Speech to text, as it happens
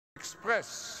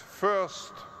Express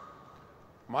first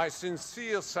my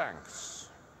sincere thanks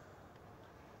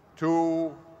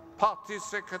to Party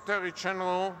Secretary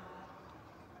General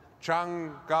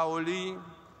Zhang Gaoli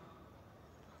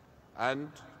and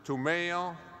to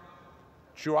Mayor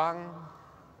Huang,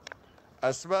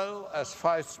 as well as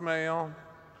Vice Mayor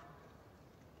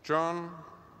John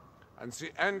and the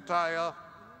entire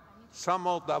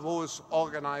Summer Davos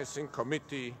Organizing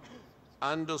Committee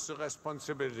under the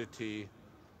responsibility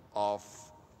of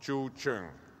Zhu Cheng.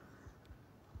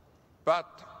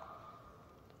 But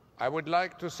I would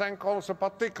like to thank also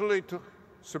particularly to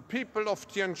the people of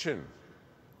Tianjin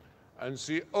and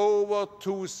the over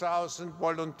 2,000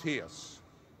 volunteers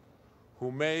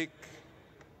who make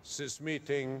this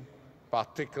meeting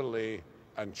particularly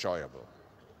enjoyable.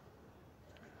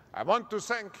 I want to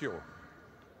thank you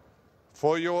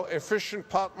for your efficient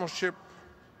partnership,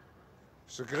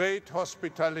 the great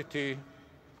hospitality,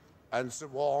 and the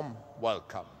warm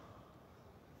welcome.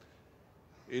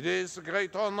 It is a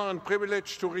great honor and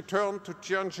privilege to return to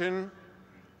Tianjin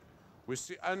with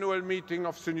the annual meeting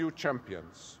of the new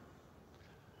champions.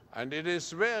 And it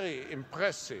is very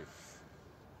impressive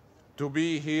to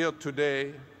be here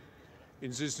today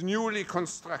in this newly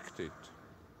constructed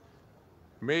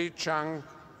Meichang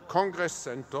Congress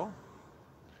Center,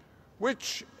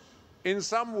 which in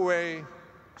some way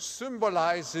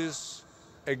symbolizes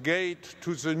a gate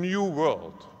to the new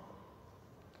world.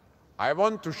 I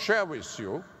want to share with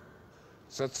you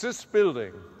that this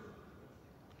building,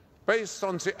 based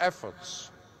on the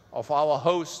efforts of our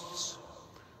hosts,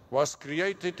 was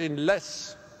created in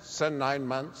less than 9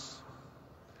 months,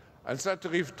 and that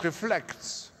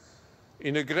reflects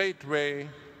in a great way,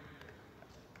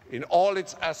 in all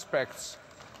its aspects,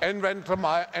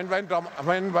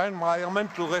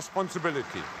 environmental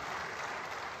responsibility.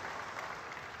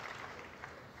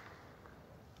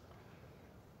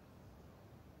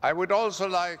 I would also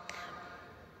like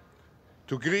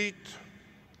to greet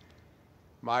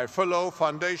my fellow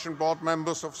Foundation Board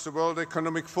members of the World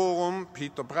Economic Forum,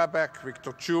 Peter Brabeck,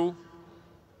 Victor Chu,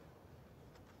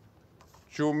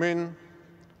 Zhu Min,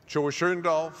 Joe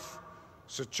Schöndorf,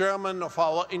 the chairman of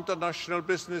our International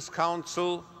Business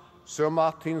Council, Sir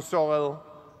Martin Sorrell,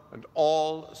 and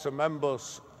all the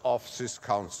members of these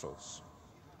councils,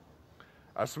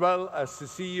 as well as the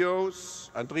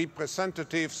CEOs and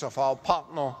representatives of our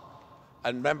partner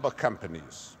and member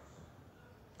companies.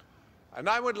 And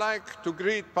I would like to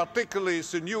greet particularly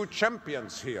the new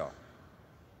champions here.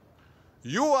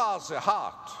 You are the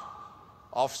heart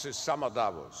of this Summer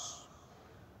Davos,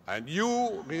 and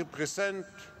you represent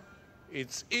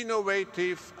its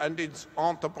innovative and its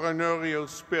entrepreneurial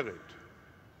spirit.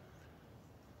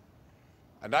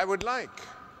 And I would like,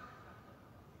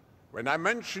 when I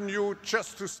mention you,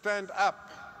 just to stand up,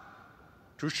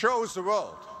 to show the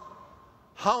world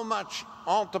how much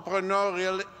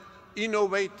entrepreneurial,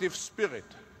 innovative spirit,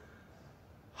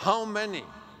 how many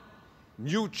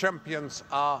new champions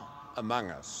are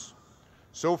among us.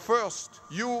 So first,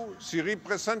 you, the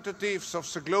representatives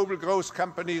of the global growth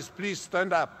companies, please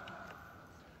stand up.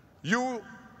 You,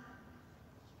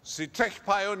 the tech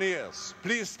pioneers,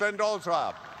 please stand also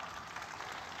up.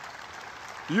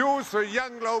 You, the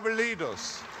young global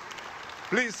leaders,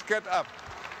 please get up.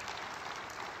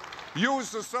 You,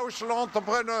 the social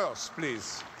entrepreneurs,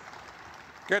 please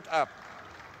get up.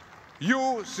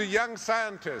 You, the young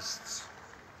scientists,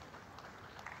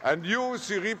 and you,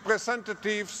 the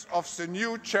representatives of the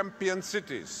new champion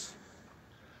cities.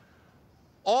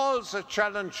 All the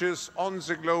challenges on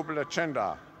the global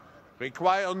agenda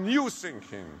require new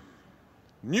thinking,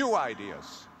 new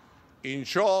ideas. In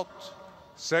short,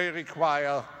 they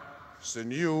require the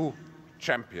new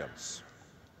champions.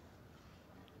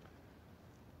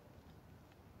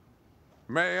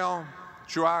 Mayor,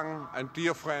 Huang, and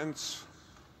dear friends,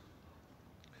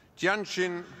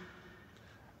 Tianjin,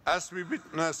 as we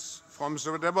witness from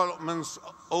the developments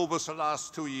over the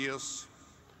last 2 years,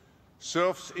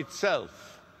 serves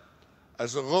itself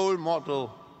as a role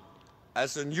model,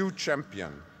 as a new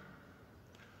champion,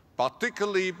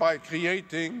 particularly by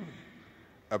creating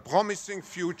a promising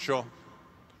future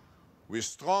with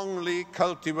strongly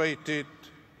cultivated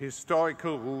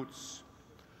historical roots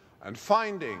and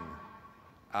finding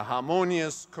a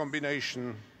harmonious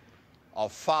combination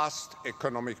of fast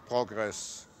economic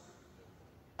progress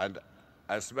and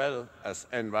as well as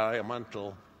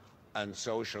environmental and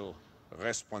social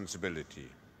responsibility.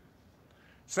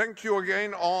 Thank you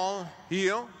again all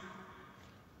here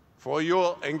for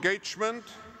your engagement,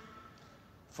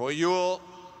 for your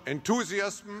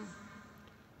enthusiasm,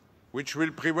 which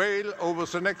will prevail over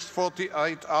the next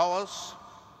 48 hours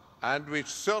and which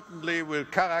certainly will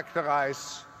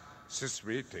characterize this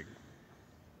meeting.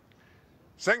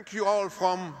 Thank you all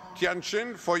from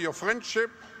Tianjin for your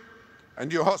friendship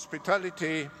and your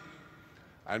hospitality,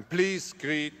 and please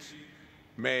greet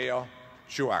Mayor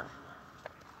Huang.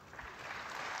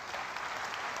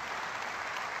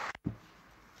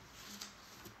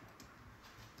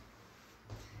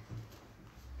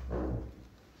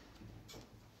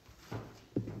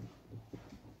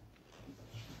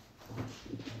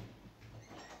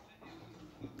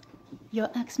 Your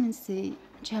Excellency,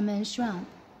 Chairman Schwab,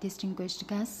 distinguished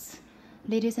guests,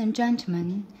 ladies and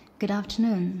gentlemen, good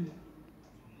afternoon.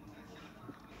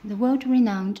 The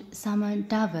world-renowned Summer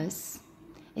Davos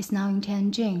is now in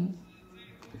Tianjin,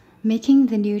 making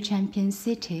the new champion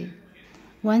city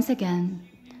once again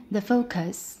the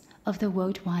focus of the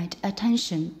worldwide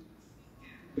attention.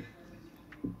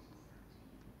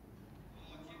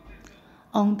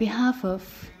 On behalf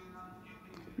of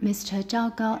Mr.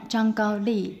 Zhang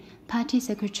Gaoli, Party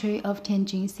Secretary of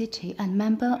Tianjin City and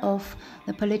member of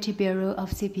the Politburo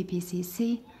of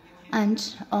CPPCC,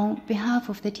 and on behalf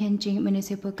of the Tianjin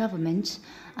Municipal Government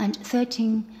and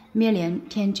 13 million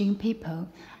Tianjin people,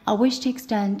 I wish to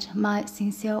extend my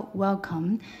sincere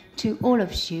welcome to all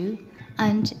of you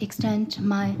and extend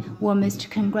my warmest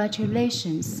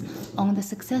congratulations on the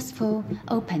successful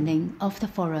opening of the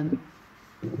forum.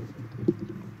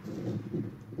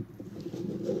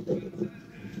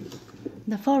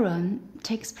 The forum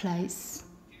takes place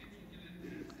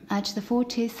at the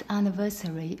 40th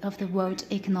anniversary of the World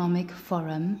Economic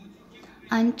Forum,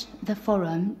 and the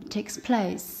forum takes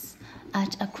place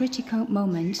at a critical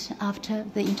moment after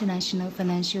the international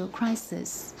financial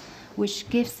crisis, which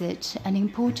gives it an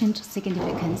important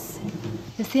significance.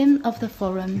 The theme of the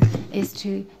forum is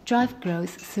to drive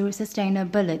growth through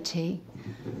sustainability.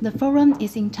 The forum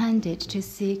is intended to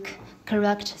seek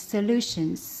correct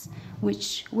solutions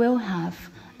which will have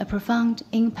a profound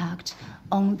impact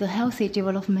on the healthy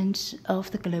development of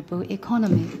the global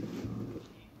economy.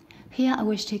 Here I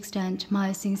wish to extend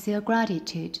my sincere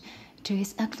gratitude to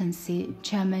His Excellency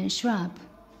Chairman Schwab.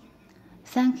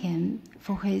 Thank him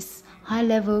for his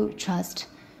high-level trust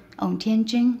on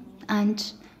Tianjin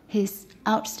and his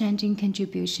outstanding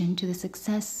contribution to the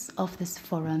success of this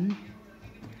forum.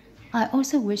 I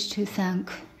also wish to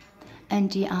thank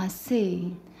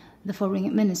NDRC, the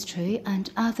Foreign Ministry,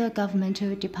 and other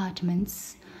governmental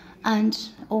departments, and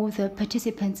all the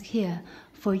participants here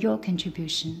for your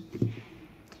contribution.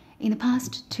 In the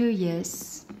past 2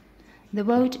 years, the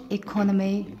world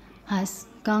economy has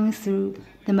gone through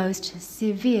the most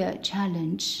severe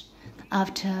challenge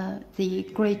after the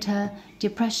Great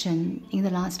Depression in the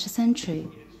last century.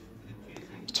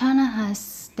 China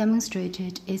has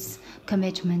demonstrated its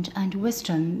commitment and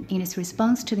wisdom in its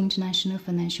response to the international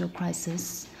financial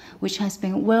crisis, which has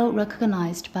been well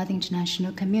recognized by the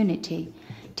international community.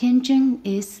 Tianjin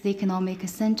is the economic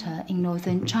center in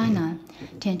northern China.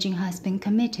 Tianjin has been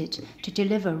committed to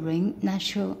delivering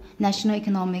national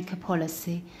economic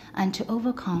policy and to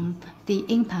overcome the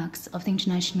impacts of the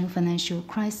international financial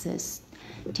crisis.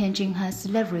 Tianjin has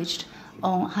leveraged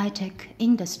on high-tech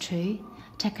industry,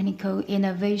 technical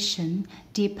innovation,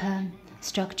 deeper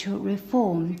structural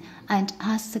reform, and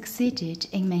has succeeded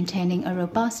in maintaining a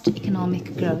robust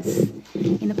economic growth.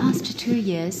 In the past 2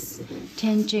 years,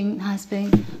 Tianjin has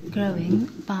been growing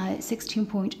by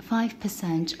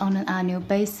 16.5% on an annual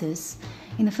basis.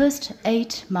 In the first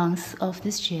 8 months of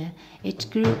this year, it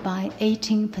grew by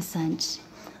 18%.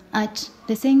 At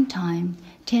the same time,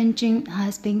 Tianjin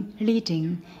has been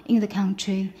leading in the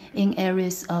country in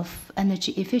areas of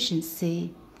energy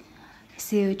efficiency,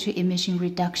 CO2 emission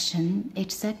reduction,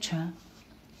 etc.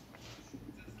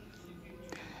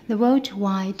 The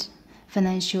worldwide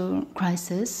financial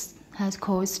crisis has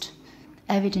caused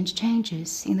evident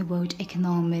changes in the world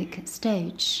economic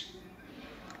stage.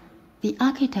 The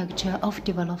architecture of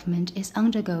development is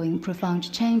undergoing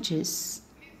profound changes.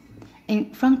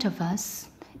 In front of us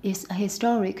is a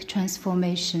historic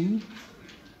transformation.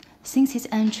 Since its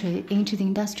entry into the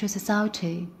industrial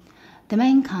society, the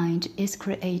mankind is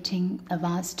creating a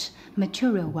vast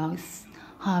material wealth.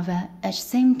 However, at the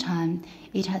same time,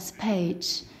 it has paid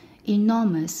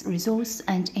enormous resource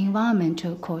and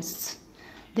environmental costs.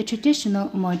 The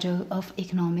traditional model of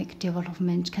economic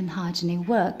development can hardly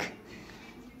work.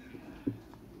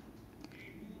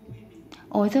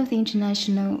 Although the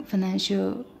international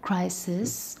financial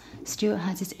crisis still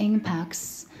has its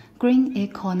impacts, green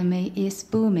economy is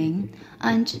booming,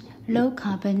 and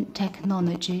low-carbon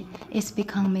technology is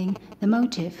becoming the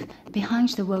motive behind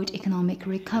the world economic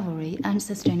recovery and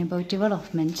sustainable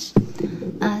development.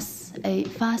 As a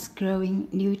fast-growing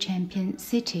new champion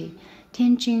city,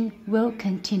 Tianjin will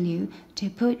continue to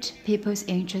put people's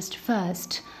interest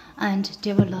first and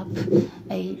develop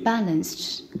a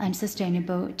balanced and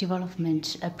sustainable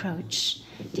development approach.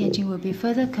 Tianjin will be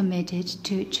further committed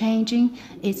to changing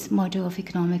its model of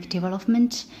economic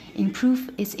development, improve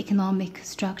its economic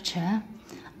structure,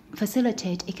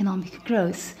 facilitate economic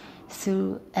growth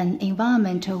through an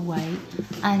environmental way,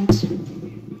 and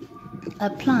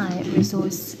apply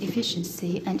resource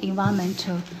efficiency and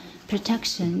environmental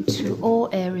protection to all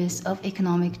areas of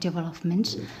economic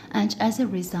development, and as a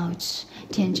result,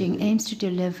 Tianjin aims to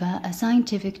deliver a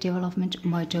scientific development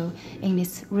model in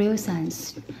its real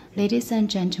sense. Ladies and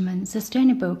gentlemen,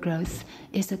 sustainable growth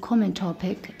is a common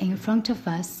topic in front of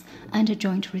us and a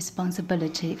joint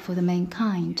responsibility for the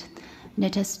mankind.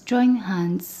 Let us join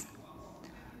hands,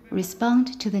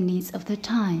 respond to the needs of the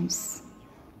times,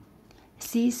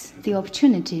 seize the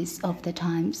opportunities of the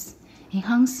times,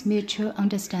 enhance mutual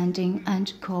understanding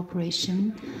and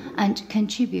cooperation, and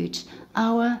contribute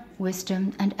our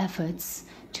wisdom and efforts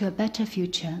to a better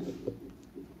future.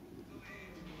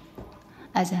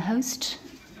 As a host,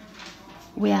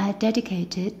 we are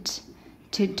dedicated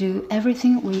to do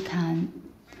everything we can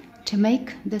to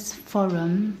make this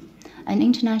forum an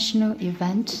international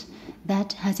event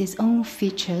that has its own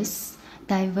features,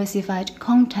 diversified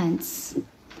contents,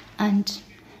 and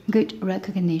good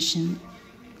recognition.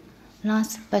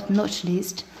 Last but not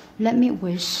least, let me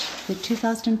wish the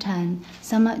 2010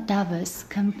 Summer Davos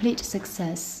complete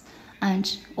success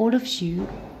and all of you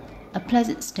a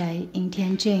pleasant stay in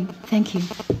Tianjin. Thank you.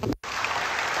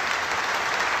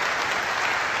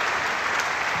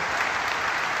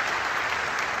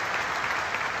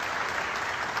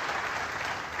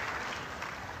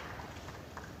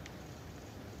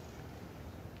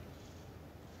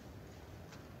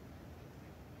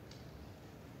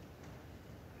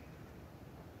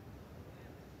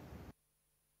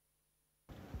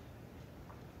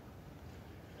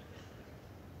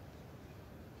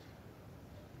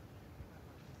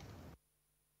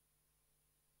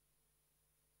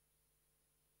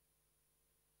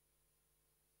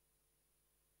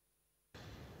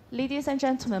 Ladies and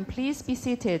gentlemen, please be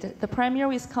seated. The Premier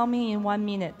is coming in 1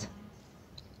 minute.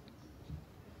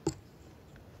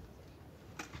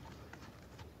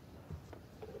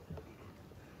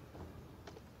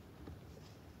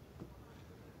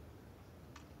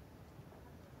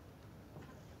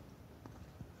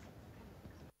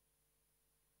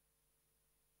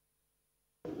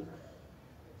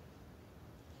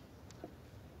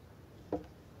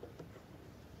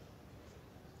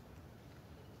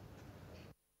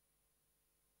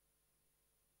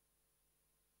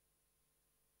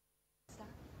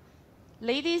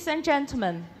 Ladies and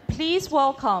gentlemen, please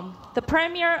welcome the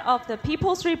Premier of the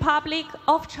People's Republic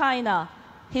of China,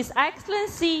 His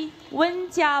Excellency Wen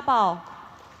Jiabao.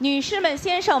 女士们、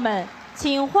先生们，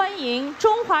请欢迎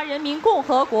中华人民共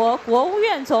和国国务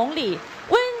院总理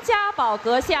温家宝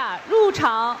阁下入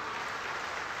场。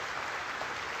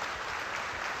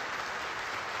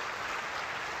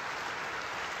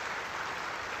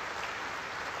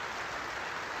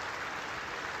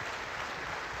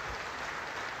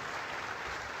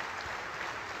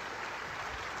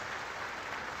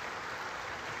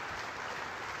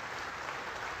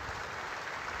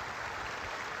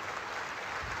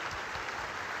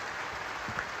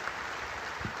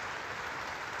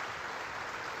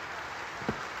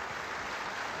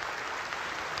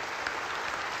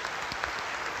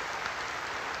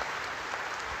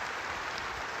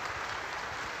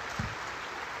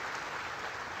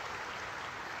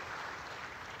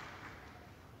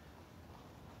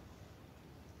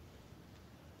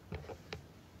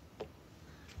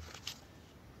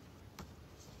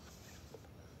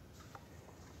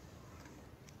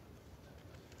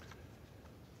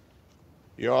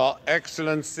Your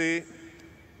Excellency,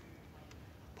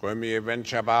 Premier Wen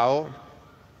Jiabao,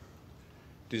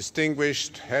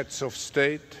 distinguished heads of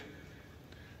state,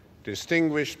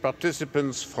 distinguished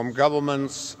participants from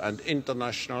governments and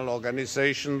international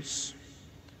organizations,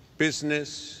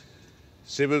 business,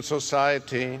 civil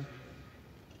society,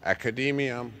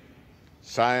 academia,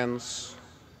 science,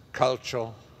 culture,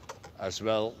 as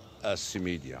well as the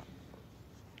media.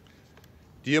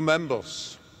 Dear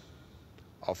members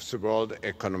of the World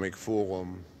Economic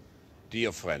Forum,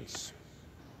 dear friends,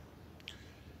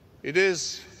 it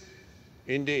is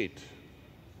indeed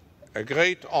a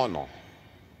great honor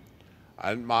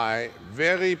and my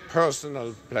very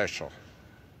personal pleasure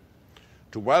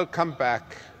to welcome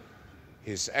back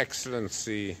His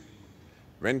Excellency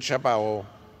Wen Jiabao,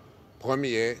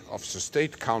 Premier of the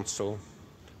State Council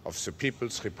of the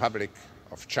People's Republic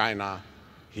of China,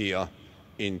 here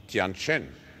in Tianjin,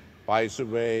 by the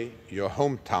way, your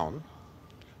hometown,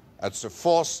 at the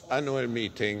 4th annual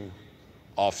meeting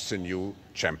of the New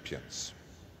Champions.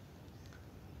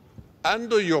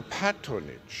 Under your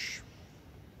patronage,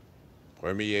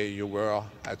 Premier, you were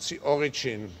at the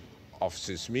origin of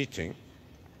this meeting,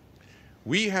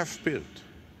 we have built,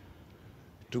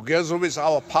 together with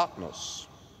our partners,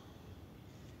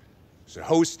 the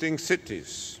hosting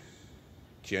cities,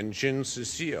 Tianjin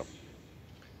this year,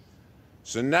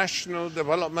 the National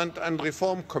Development and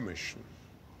Reform Commission,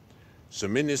 the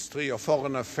Ministry of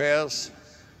Foreign Affairs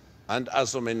and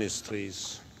other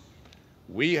ministries,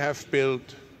 we have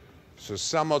built the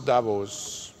Summer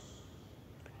Davos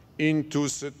into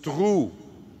the true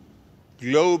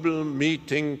global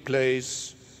meeting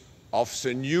place of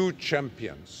the new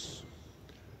champions,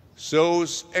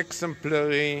 those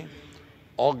exemplary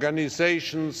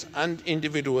organizations and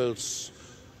individuals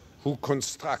who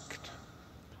construct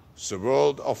the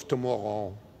world of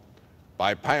tomorrow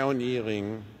by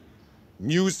pioneering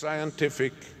new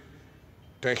scientific,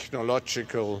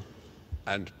 technological,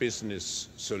 and business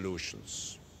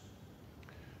solutions.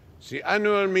 The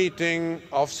annual meeting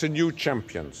of the new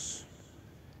champions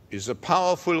is a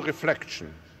powerful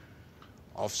reflection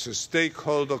of the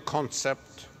stakeholder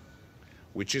concept,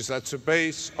 which is at the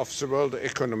base of the World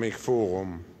Economic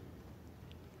Forum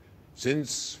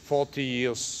since 40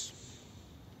 years,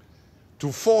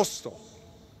 to foster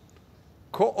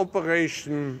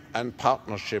cooperation and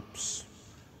partnerships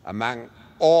among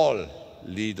all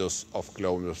leaders of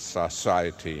global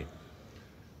society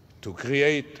to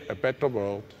create a better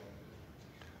world,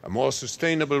 a more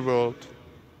sustainable world,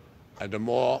 and a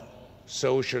more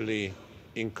socially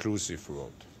inclusive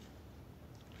world.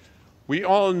 We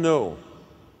all know,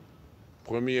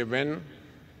 Premier Wen,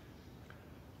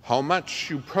 how much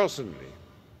you personally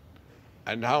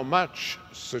and how much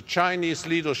the Chinese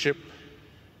leadership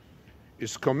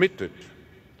is committed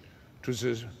to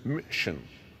the mission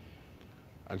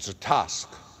and the task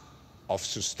of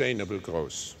sustainable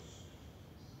growth.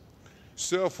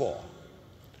 Therefore,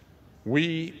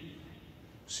 we,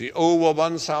 the over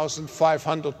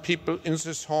 1,500 people in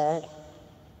this hall,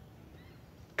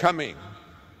 coming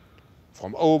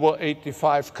from over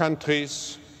 85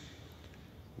 countries,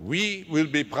 we will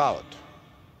be proud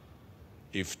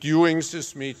if during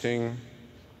this meeting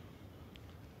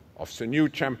of the new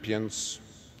champions,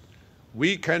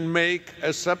 we can make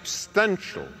a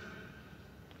substantial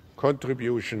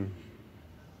contribution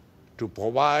to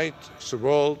provide the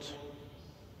world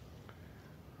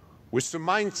with the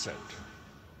mindset,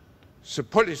 the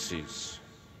policies,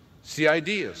 the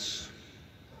ideas,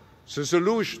 the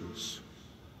solutions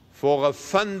for a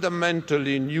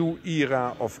fundamentally new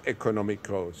era of economic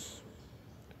growth.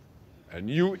 A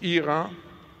new era,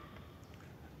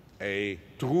 a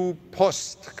true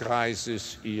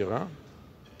post-crisis era,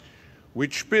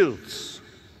 which builds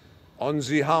on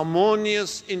the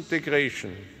harmonious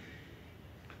integration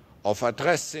of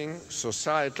addressing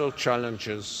societal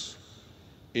challenges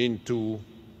into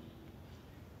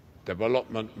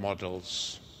development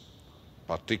models,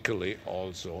 particularly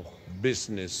also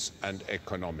business and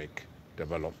economic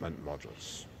development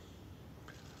models.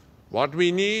 What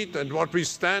we need and what we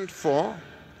stand for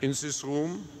in this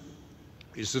room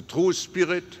is a true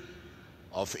spirit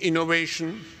of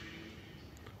innovation,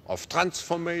 of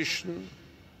transformation,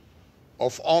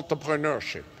 of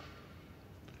entrepreneurship.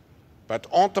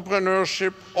 But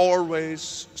entrepreneurship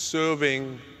always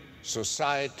serving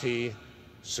society,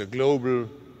 the global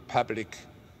public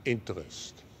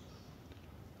interest.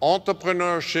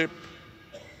 Entrepreneurship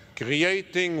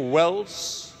creating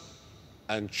wealth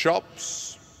and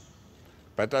jobs,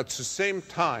 but at the same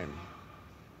time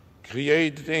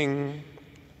creating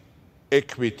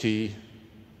equity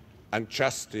and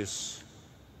justice,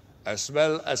 as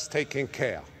well as taking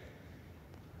care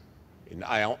in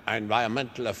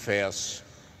environmental affairs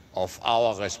of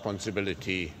our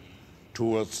responsibility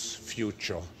towards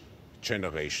future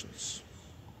generations.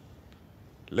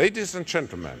 Ladies and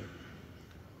gentlemen,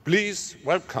 please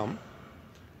welcome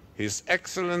His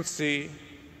Excellency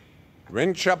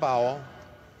Wen Jiabao,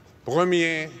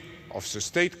 Premier of the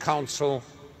State Council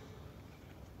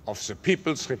of the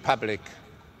People's Republic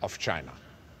of China.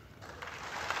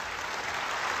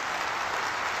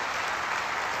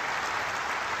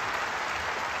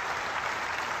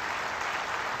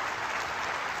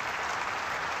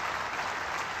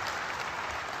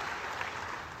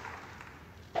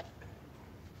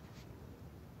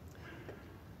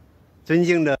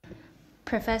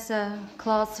 Professor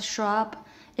Klaus Schwab,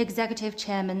 Executive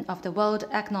Chairman of the World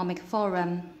Economic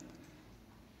Forum,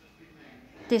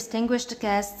 distinguished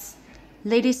guests,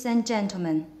 ladies and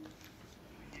gentlemen,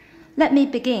 let me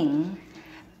begin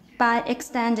by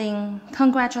extending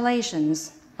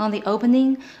congratulations on the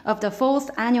opening of the 4th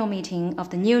annual meeting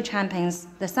of the new champions,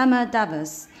 the Summer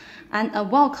Davos, and a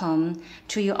welcome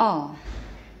to you all.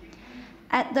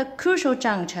 At the crucial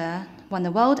juncture when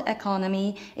the world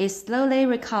economy is slowly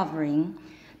recovering,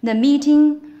 the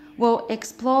meeting will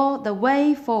explore the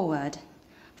way forward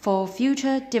for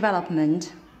future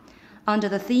development under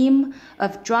the theme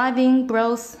of driving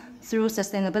growth through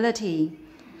sustainability.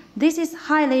 This is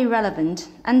highly relevant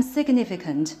and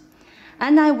significant,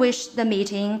 and I wish the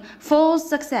meeting full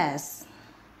success.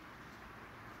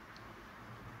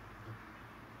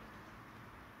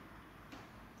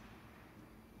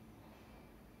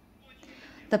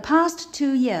 The past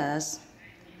 2 years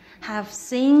have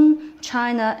seen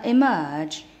China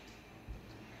emerge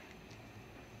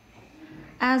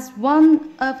as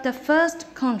one of the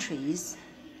first countries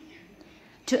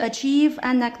to achieve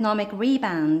an economic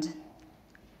rebound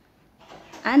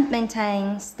and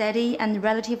maintain steady and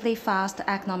relatively fast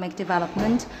economic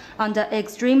development under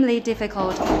extremely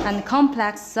difficult and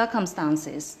complex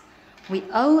circumstances. We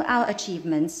owe our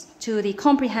achievements to the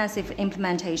comprehensive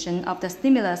implementation of the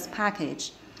stimulus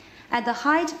package. At the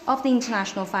height of the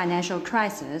international financial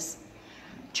crisis,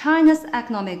 China's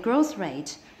economic growth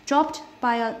rate dropped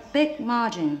by a big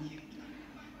margin.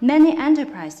 Many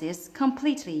enterprises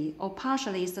completely or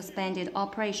partially suspended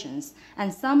operations,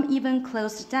 and some even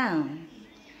closed down.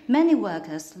 Many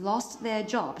workers lost their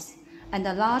jobs, and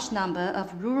a large number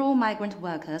of rural migrant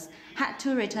workers had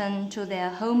to return to their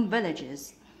home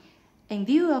villages. In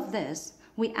view of this,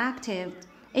 we acted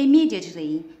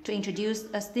immediately to introduce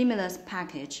a stimulus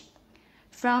package.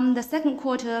 From the second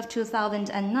quarter of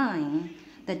 2009,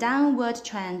 the downward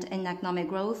trend in economic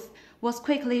growth was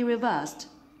quickly reversed.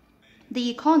 The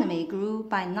economy grew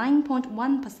by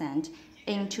 9.1%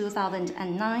 in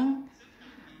 2009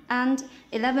 and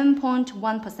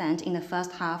 11.1% in the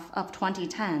first half of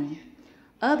 2010.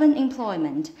 Urban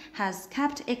employment has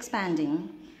kept expanding,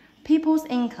 people's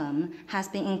income has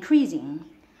been increasing,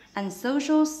 and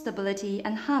social stability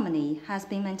and harmony has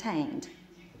been maintained.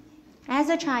 As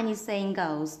a Chinese saying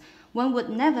goes, one would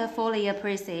never fully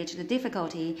appreciate the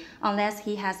difficulty unless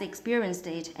he has experienced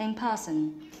it in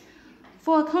person.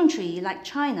 For a country like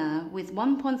China, with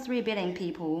 1.3 billion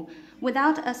people,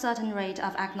 without a certain rate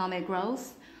of economic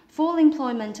growth, full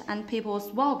employment and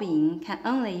people's well-being can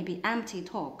only be empty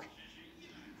talk.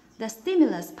 The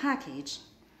stimulus package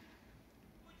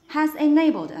has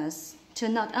enabled us to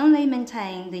not only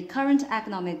maintain the current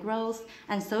economic growth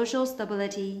and social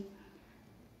stability,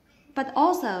 but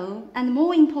also, and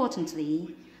more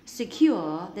importantly,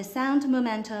 secure the sound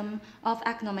momentum of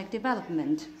economic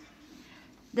development.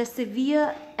 The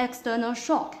severe external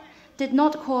shock did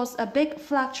not cause a big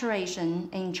fluctuation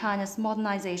in China's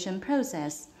modernization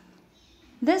process.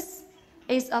 This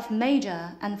is of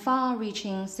major and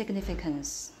far-reaching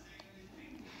significance.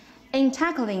 In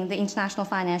tackling the international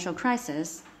financial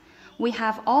crisis, we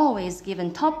have always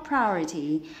given top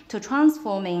priority to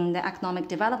transforming the economic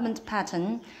development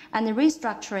pattern and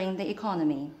restructuring the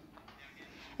economy.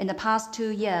 In the past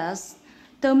 2 years,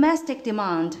 domestic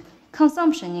demand,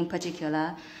 consumption in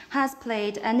particular, has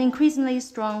played an increasingly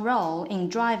strong role in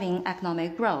driving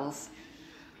economic growth.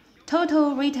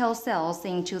 Total retail sales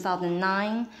in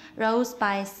 2009 rose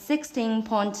by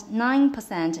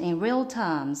 16.9% in real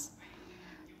terms,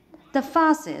 the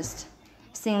fastest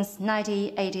since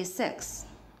 1986.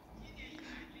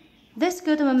 This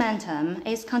good momentum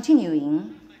is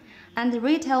continuing, and the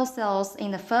retail sales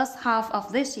in the first half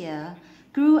of this year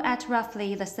grew at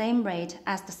roughly the same rate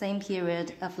as the same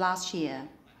period of last year.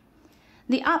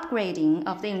 The upgrading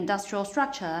of the industrial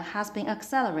structure has been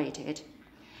accelerated.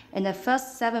 In the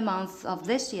first 7 months of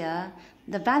this year,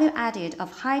 the value added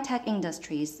of high-tech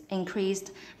industries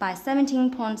increased by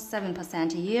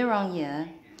 17.7% year-on-year,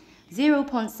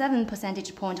 0.7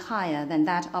 percentage point higher than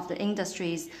that of the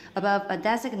industries above a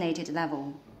designated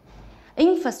level.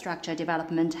 Infrastructure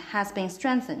development has been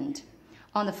strengthened.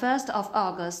 On the 1st of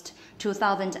August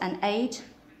 2008,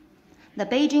 the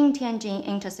Beijing-Tianjin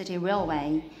Intercity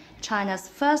Railway, China's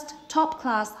first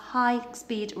top-class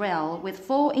high-speed rail with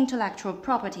full intellectual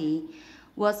property,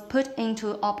 was put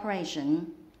into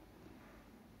operation,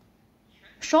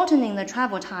 shortening the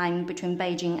travel time between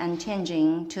Beijing and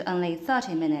Tianjin to only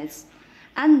 30 minutes,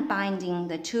 and binding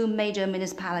the 2 major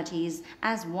municipalities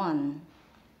as one.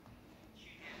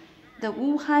 The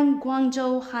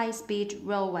Wuhan-Guangzhou high-speed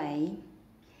railway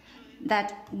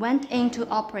that went into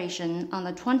operation on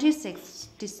the 26th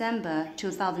December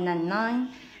 2009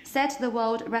 set the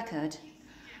world record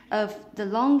of the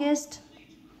longest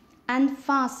and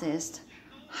fastest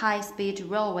high-speed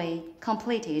railway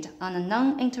completed on a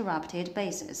non-interrupted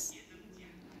basis.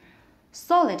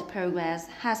 Solid progress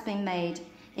has been made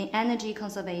in energy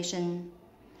conservation,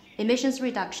 emissions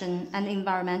reduction, and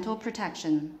environmental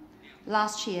protection.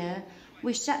 Last year,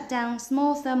 we shut down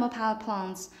small thermal power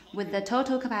plants with a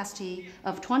total capacity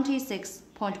of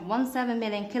 26.17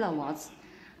 million kilowatts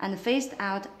and phased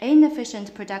out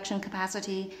inefficient production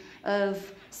capacity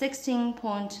of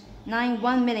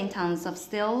 16.91 million tons of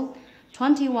steel,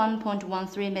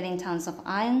 21.13 million tons of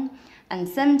iron, and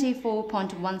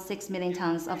 74.16 million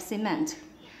tons of cement.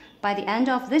 By the end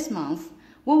of this month,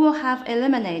 we will have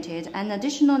eliminated an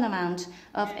additional amount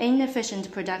of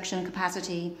inefficient production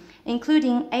capacity,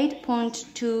 including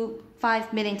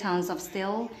 8.25 million tons of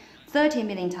steel, 30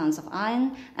 million tons of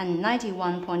iron, and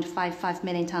 91.55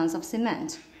 million tons of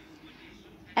cement.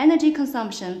 Energy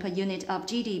consumption per unit of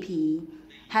GDP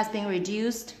has been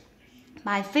reduced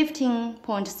by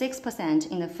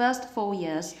 15.6% in the first 4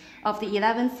 years of the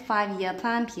 11th five-year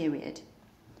plan period.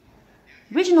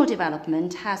 Regional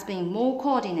development has been more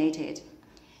coordinated.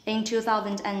 In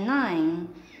 2009,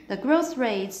 the growth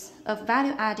rates of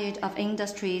value added of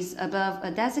industries above a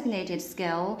designated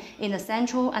scale in the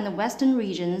central and the western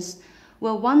regions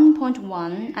were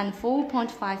 1.1 and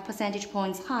 4.5 percentage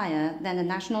points higher than the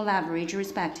national average,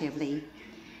 respectively.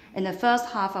 In the first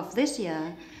half of this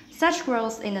year, such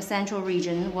growth in the central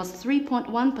region was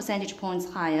 3.1 percentage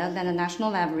points higher than the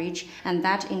national average, and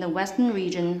that in the western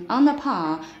region on a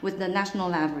par with the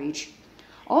national average.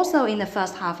 Also in the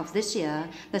first half of this year,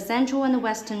 the central and the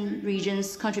western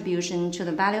regions' contribution to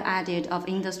the value added of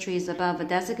industries above a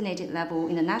designated level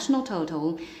in the national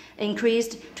total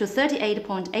increased to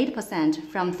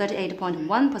 38.8% from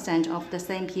 38.1% of the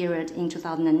same period in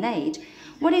 2008.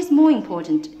 What is more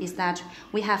important is that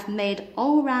we have made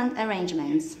all-round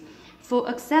arrangements for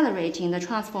accelerating the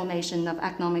transformation of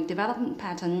economic development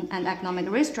pattern and economic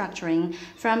restructuring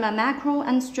from a macro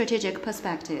and strategic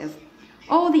perspective.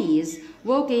 All these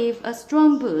will give a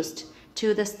strong boost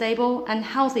to the stable and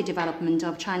healthy development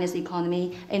of China's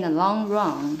economy in the long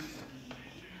run.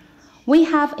 We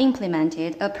have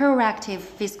implemented a proactive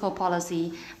fiscal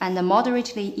policy and a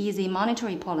moderately easy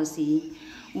monetary policy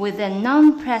with a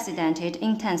non-precedented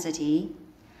intensity,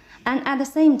 and at the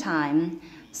same time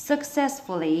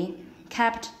successfully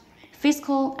kept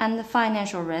fiscal and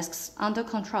financial risks under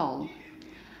control.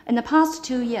 In the past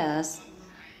 2 years,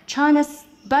 China's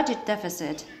budget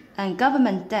deficit and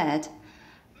government debt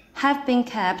have been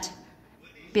kept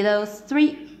below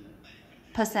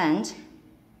 3%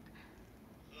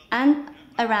 and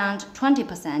around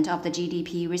 20% of the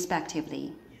GDP,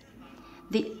 respectively.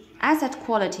 The asset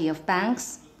quality of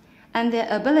banks and their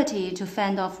ability to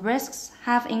fend off risks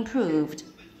have improved.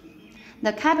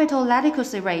 The capital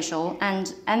adequacy ratio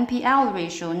and NPL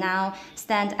ratio now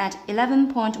stand at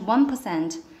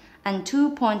 11.1% and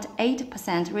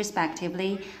 2.8%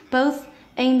 respectively, both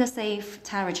in the safe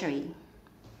territory.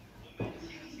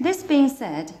 This being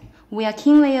said, we are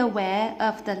keenly aware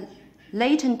of the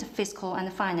latent fiscal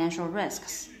and financial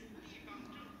risks,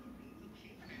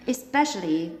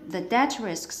 especially the debt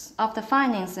risks of the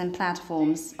financing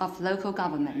platforms of local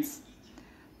governments.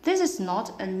 This is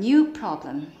not a new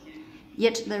problem,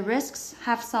 yet the risks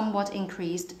have somewhat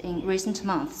increased in recent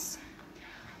months.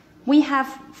 We have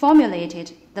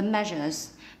formulated the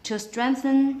measures to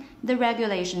strengthen the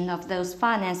regulation of those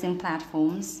financing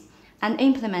platforms, and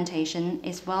implementation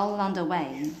is well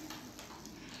underway.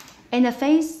 In the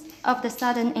face of the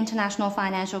sudden international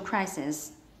financial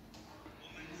crisis,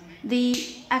 the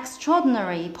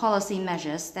extraordinary policy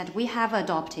measures that we have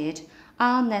adopted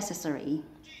are necessary,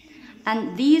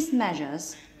 and these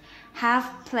measures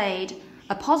have played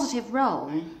a positive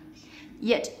role,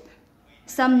 yet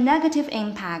some negative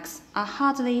impacts are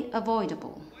hardly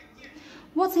avoidable.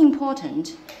 What's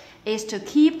important is to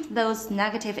keep those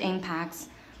negative impacts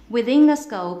within the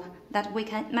scope that we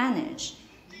can manage.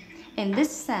 In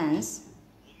this sense,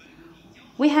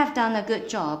 we have done a good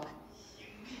job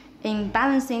in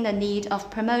balancing the need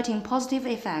of promoting positive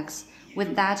effects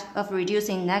with that of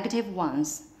reducing negative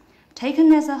ones.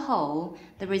 Taken as a whole,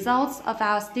 the results of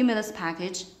our stimulus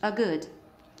package are good.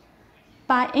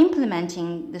 By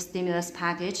implementing the stimulus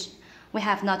package, we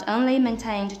have not only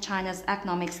maintained China's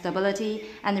economic stability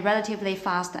and relatively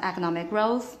fast economic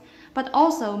growth, but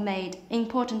also made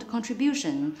important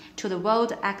contribution to the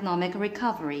world economic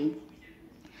recovery.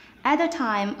 At a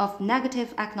time of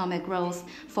negative economic growth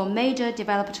for major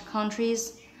developed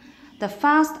countries, the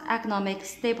fast economic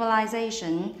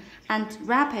stabilization and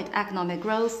rapid economic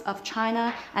growth of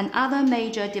China and other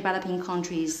major developing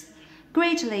countries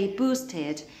greatly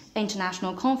boosted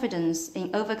international confidence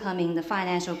in overcoming the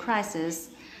financial crisis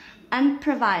and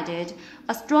provided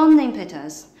a strong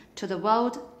impetus to the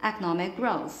world economic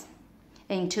growth.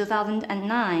 in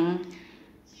 2009,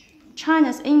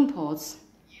 China's imports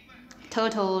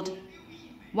totaled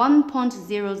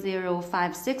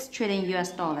 $1.0056 trillion,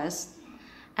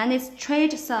 and its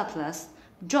trade surplus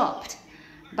dropped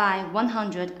by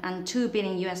 $102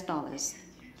 billion.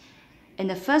 In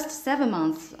the first 7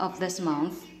 months of this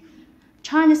month,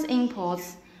 China's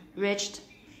imports reached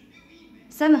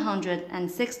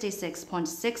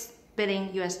 $766.6 billion,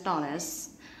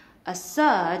 a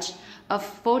surge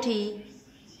of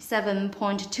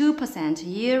 47.2%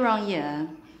 year-on-year,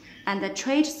 and the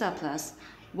trade surplus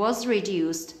was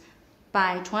reduced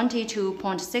by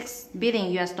 $22.6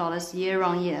 billion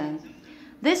year-on-year.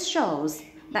 This shows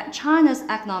that China's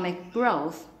economic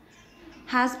growth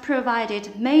has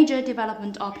provided major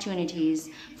development opportunities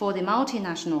for the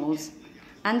multinationals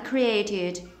and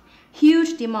created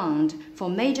huge demand for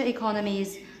major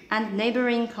economies and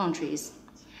neighboring countries.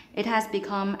 It has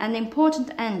become an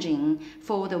important engine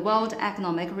for the world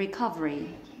economic recovery.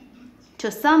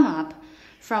 To sum up,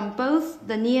 from both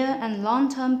the near and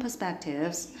long-term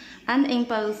perspectives, and in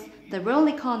both the real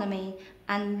economy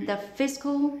and the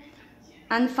fiscal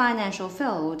and financial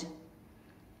field,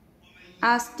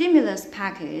 our stimulus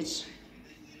package,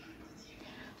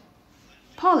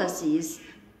 policies,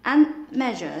 and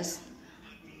measures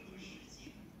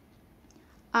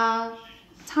are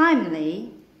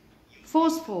timely,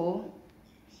 forceful,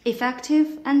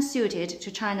 effective, and suited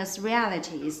to China's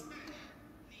realities.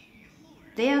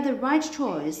 They are the right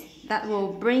choice that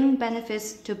will bring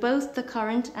benefits to both the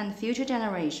current and future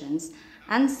generations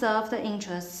and serve the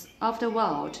interests of the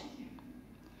world.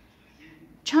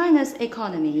 China's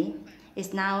economy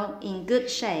is now in good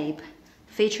shape,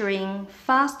 featuring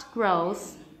fast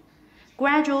growth,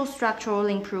 gradual structural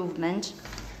improvement,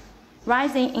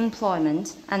 rising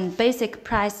employment, and basic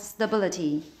price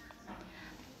stability.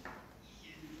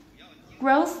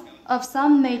 Growth of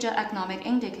some major economic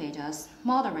indicators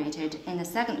moderated in the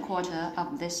second quarter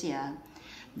of this year.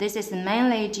 This is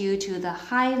mainly due to the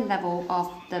high level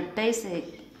of the base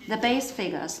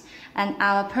figures and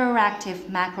our proactive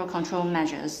macro control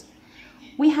measures.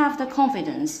 We have the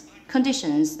confidence,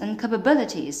 conditions, and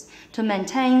capabilities to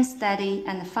maintain steady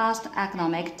and fast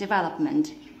economic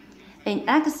development. In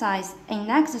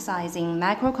exercising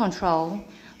macro control,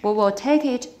 we will take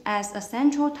it as a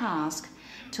central task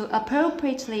to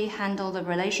appropriately handle the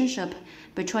relationship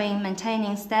between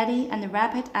maintaining steady and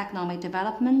rapid economic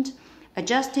development,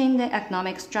 adjusting the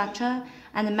economic structure,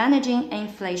 and managing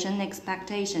inflation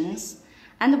expectations,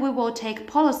 and we will take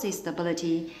policy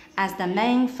stability as the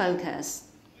main focus.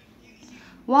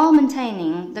 While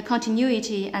maintaining the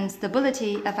continuity and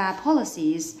stability of our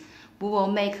policies, we will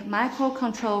make macro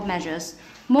control measures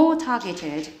more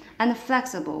targeted and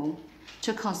flexible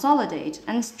to consolidate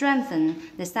and strengthen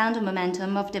the sound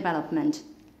momentum of development.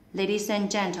 Ladies and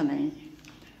gentlemen,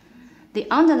 the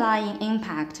underlying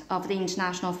impact of the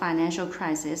international financial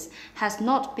crisis has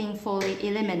not been fully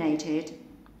eliminated.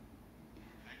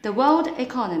 The world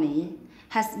economy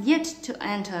has yet to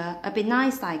enter a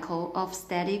benign cycle of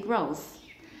steady growth,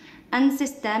 and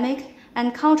systemic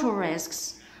and cultural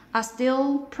risks are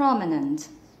still prominent.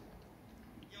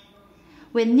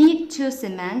 We need to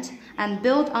cement and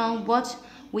build on what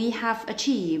we have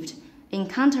achieved in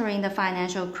countering the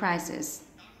financial crisis.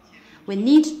 We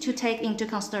need to take into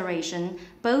consideration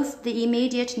both the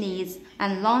immediate needs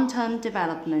and long-term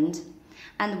development,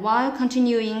 and while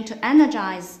continuing to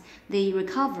energize the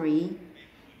recovery,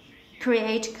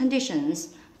 create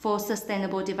conditions for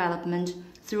sustainable development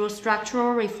through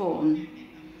structural reform.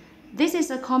 This is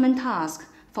a common task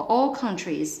for all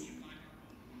countries.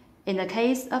 In the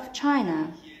case of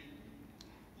China,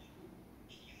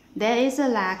 there is a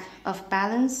lack of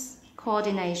balance,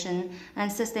 coordination,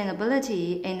 and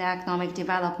sustainability in economic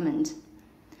development.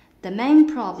 The main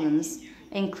problems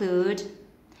include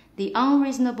the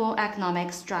unreasonable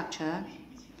economic structure,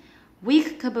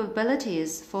 weak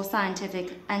capabilities for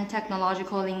scientific and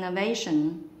technological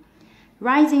innovation,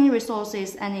 rising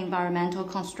resources and environmental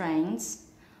constraints,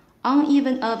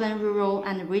 uneven urban, rural,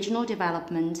 and regional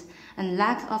development, and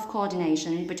lack of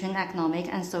coordination between economic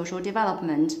and social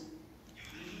development.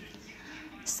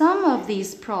 Some of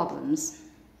these problems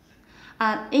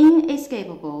are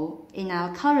inescapable in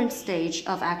our current stage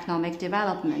of economic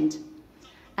development,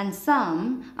 and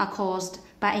some are caused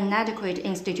by inadequate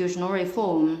institutional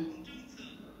reform.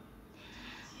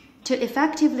 To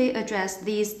effectively address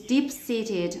these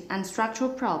deep-seated and structural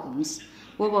problems,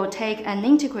 we will take an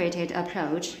integrated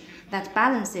approach that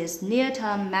balances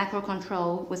near-term macro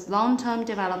control with long-term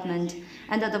development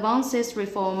and advances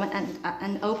reform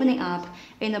and opening up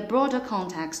in a broader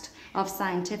context of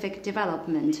scientific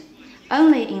development.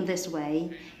 Only in this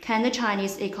way can the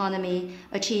Chinese economy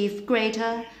achieve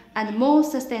greater and more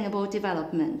sustainable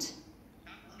development.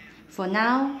 For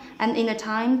now and in the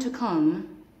time to come,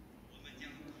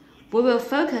 we will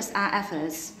focus our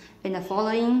efforts in the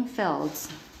following fields.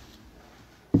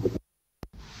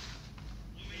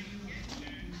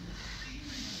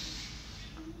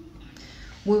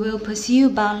 We will pursue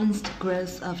balanced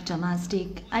growth of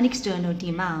domestic and external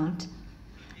demand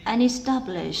and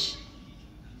establish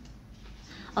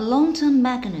a long-term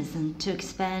mechanism to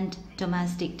expand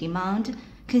domestic demand,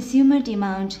 consumer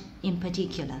demand in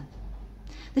particular.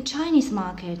 The Chinese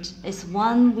market is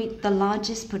one with the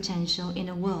largest potential in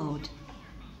the world.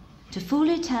 To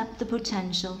fully tap the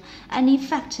potential and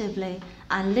effectively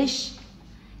unleash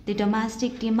the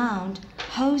domestic demand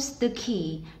holds the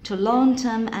key to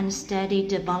long-term and steady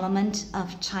development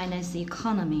of China's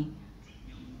economy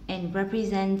and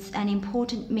represents an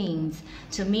important means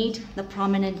to meet the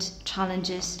prominent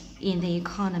challenges in the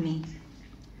economy.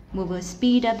 We will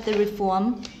speed up the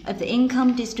reform of the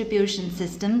income distribution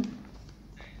system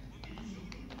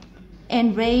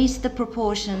and raise the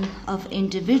proportion of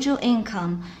individual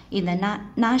income in the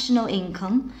national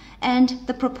income and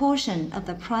the proportion of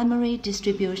the primary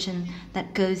distribution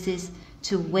that goes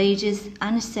to wages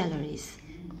and salaries.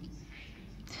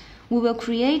 We will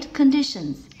create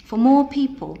conditions for more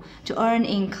people to earn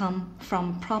income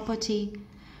from property,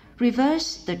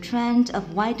 reverse the trend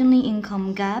of widening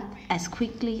income gap as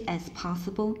quickly as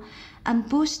possible, and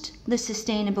boost the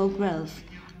sustainable growth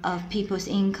of people's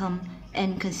income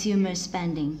and consumer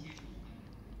spending.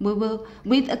 We will,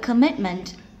 with a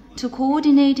commitment to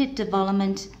coordinated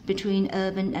development between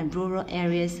urban and rural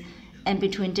areas and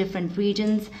between different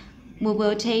regions, we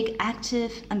will take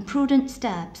active and prudent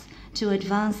steps to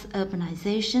advance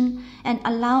urbanization and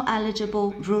allow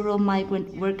eligible rural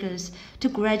migrant workers to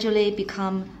gradually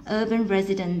become urban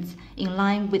residents in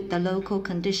line with the local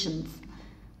conditions.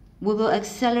 We will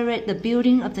accelerate the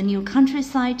building of the new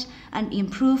countryside and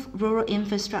improve rural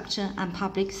infrastructure and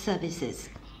public services.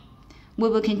 We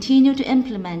will continue to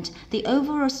implement the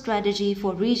overall strategy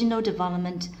for regional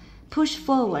development, push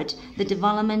forward the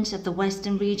development of the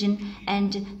Western region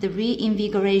and the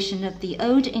reinvigoration of the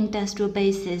old industrial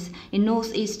bases in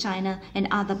Northeast China and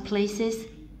other places,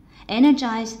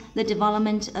 energize the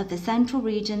development of the Central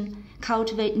region,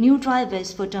 cultivate new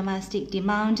drivers for domestic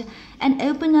demand, and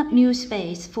open up new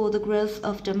space for the growth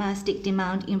of domestic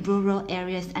demand in rural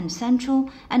areas and Central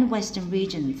and Western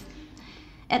regions.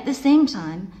 At the same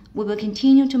time, we will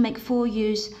continue to make full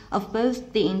use of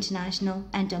both the international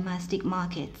and domestic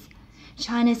markets.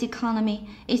 China's economy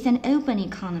is an open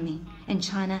economy, and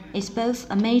China is both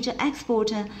a major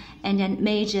exporter and a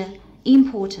major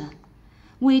importer.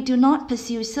 We do not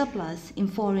pursue surplus in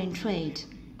foreign trade.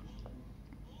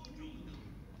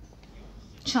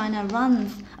 China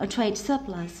runs a trade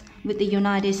surplus with the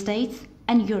United States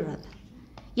and Europe,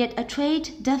 yet a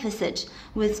trade deficit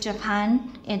with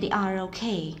Japan and the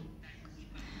ROK.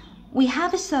 We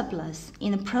have a surplus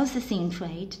in the processing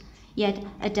trade, yet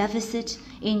a deficit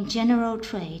in general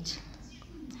trade.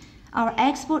 Our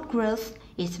export growth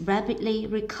is rapidly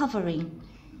recovering,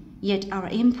 yet our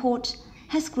import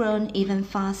has grown even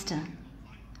faster.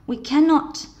 We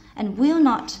cannot and will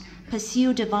not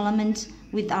pursue development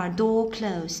with our door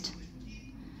closed.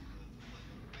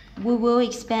 We will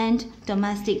expand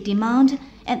domestic demand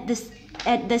at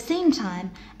the same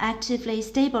time actively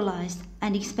stabilize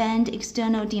and expand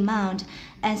external demand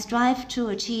and strive to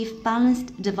achieve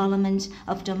balanced development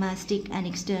of domestic and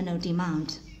external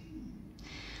demand.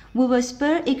 We will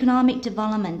spur economic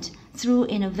development through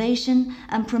innovation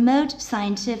and promote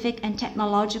scientific and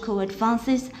technological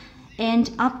advances and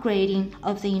upgrading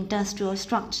of the industrial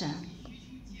structure.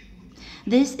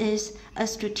 This is a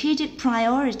strategic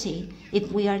priority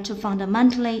if we are to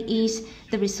fundamentally ease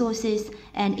the resources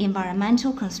and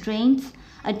environmental constraints,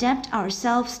 adapt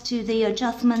ourselves to the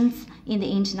adjustments in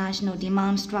the international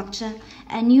demand structure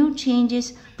and new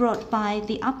changes brought by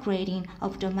the upgrading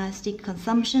of domestic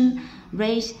consumption,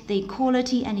 raise the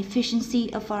quality and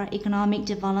efficiency of our economic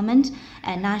development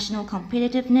and national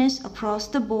competitiveness across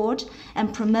the board,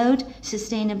 and promote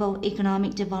sustainable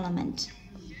economic development.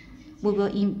 We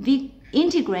will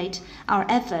integrate our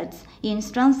efforts in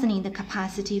strengthening the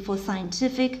capacity for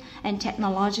scientific and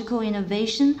technological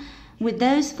innovation with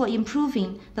those for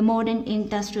improving the modern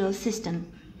industrial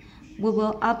system. We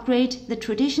will upgrade the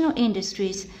traditional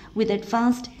industries with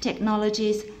advanced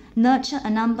technologies, nurture a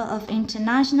number of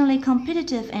internationally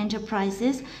competitive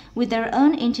enterprises with their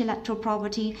own intellectual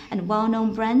property and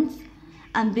well-known brands,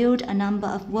 and build a number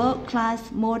of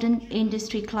world-class modern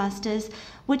industry clusters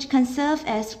which can serve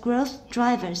as growth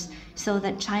drivers so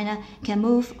that China can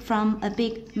move from a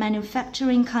big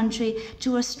manufacturing country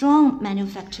to a strong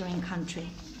manufacturing country.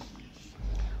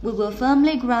 We will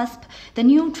firmly grasp the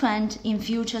new trend in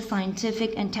future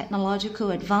scientific and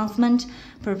technological advancement,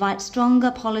 provide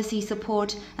stronger policy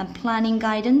support and planning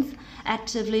guidance,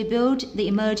 actively build the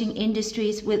emerging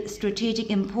industries with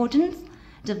strategic importance,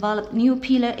 develop new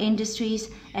pillar industries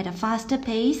at a faster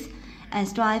pace, and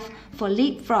strive for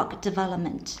leapfrog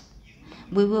development.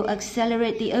 We will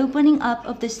accelerate the opening up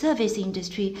of the service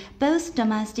industry, both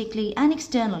domestically and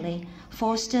externally,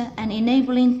 foster an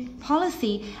enabling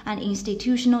policy and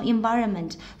institutional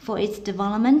environment for its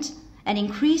development, and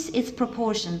increase its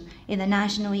proportion in the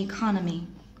national economy.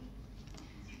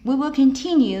 We will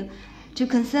continue to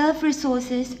conserve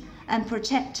resources and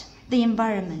protect the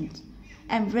environment,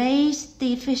 and raise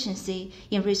the efficiency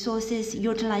in resources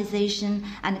utilization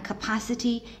and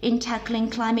capacity in tackling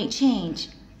climate change.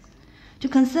 To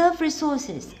conserve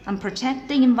resources and protect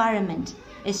the environment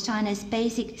is China's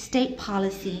basic state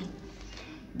policy.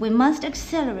 We must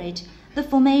accelerate the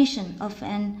formation of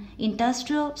an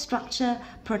industrial structure,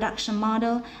 production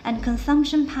model, and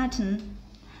consumption pattern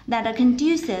that are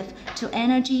conducive to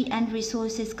energy and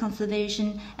resources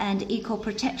conservation and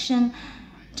eco-protection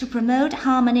to promote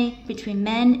harmony between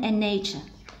man and nature.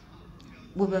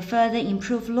 We will further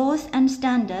improve laws and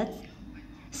standards,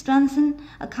 strengthen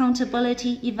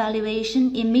accountability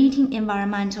evaluation in meeting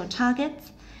environmental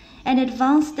targets, and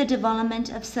advance the development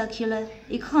of circular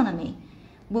economy.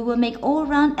 We will make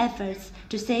all-round efforts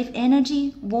to save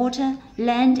energy, water,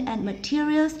 land, and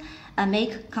materials, and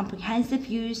make comprehensive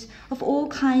use of all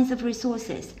kinds of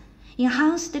resources,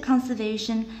 enhance the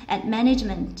conservation and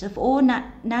management of all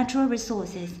natural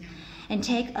resources, and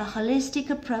take a holistic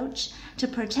approach to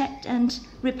protect and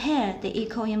repair the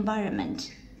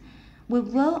eco-environment. We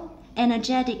will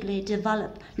energetically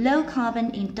develop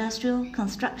low-carbon industrial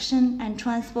construction and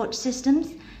transport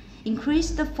systems,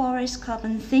 increase the forest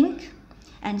carbon sink,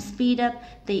 and speed up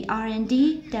the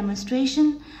R&D,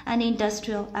 demonstration, and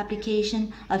industrial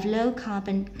application of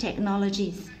low-carbon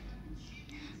technologies.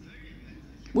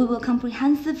 We will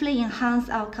comprehensively enhance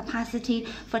our capacity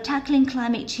for tackling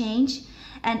climate change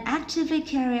and actively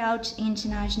carry out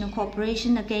international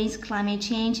cooperation against climate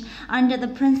change under the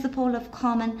principle of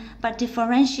common but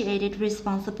differentiated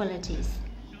responsibilities.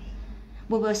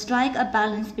 We will strike a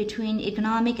balance between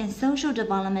economic and social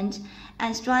development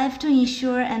and strive to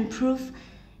ensure and improve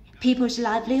people's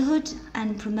livelihood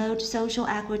and promote social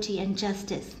equity and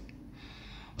justice.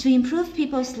 To improve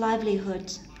people's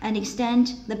livelihood and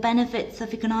extend the benefits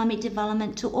of economic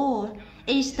development to all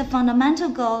is the fundamental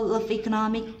goal of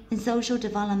economic and social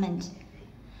development.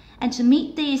 And to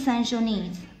meet the essential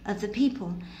needs of the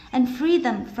people and free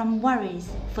them from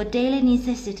worries for daily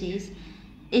necessities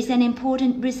is an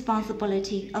important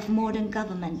responsibility of modern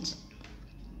government.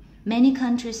 Many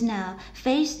countries now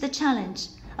face the challenge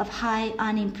of high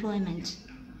unemployment.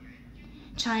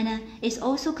 China is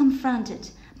also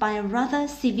confronted by a rather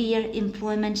severe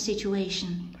employment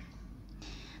situation.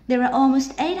 There are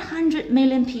almost 800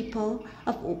 million people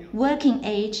of working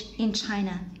age in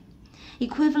China,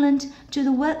 equivalent to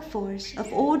the workforce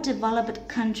of all developed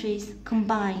countries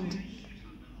combined.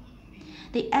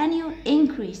 The annual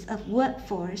increase of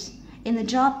workforce in the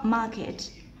job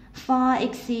market far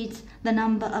exceeds the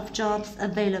number of jobs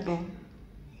available.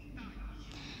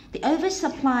 The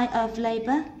oversupply of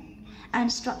labor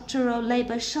and structural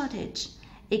labor shortage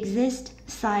exist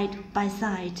side by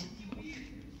side.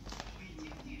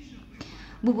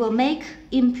 We will make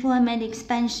employment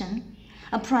expansion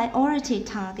a priority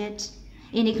target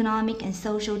in economic and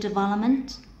social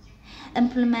development,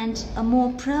 implement a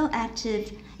more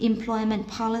proactive employment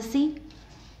policy,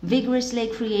 vigorously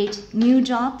create new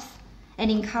jobs, and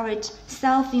encourage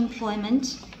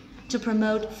self-employment to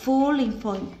promote full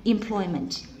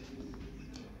employment.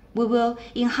 We will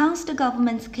enhance the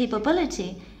government's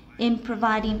capability in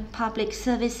providing public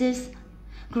services,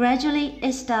 gradually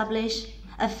establish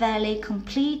a fairly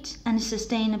complete and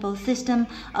sustainable system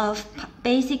of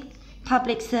basic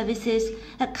public services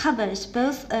that covers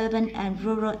both urban and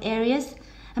rural areas,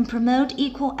 and promote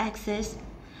equal access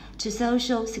to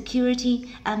social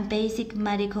security and basic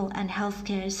medical and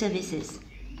healthcare services.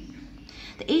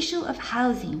 The issue of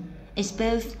housing is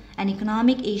both an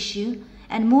economic issue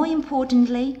and, more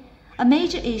importantly, a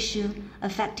major issue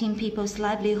affecting people's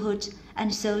livelihood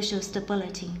and social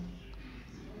stability.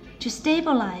 To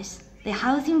stabilize the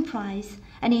housing price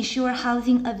and ensure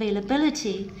housing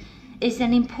availability is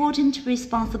an important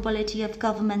responsibility of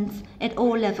governments at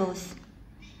all levels.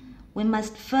 We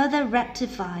must further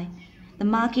rectify the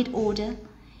market order,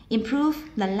 improve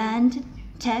the land,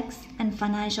 tax, and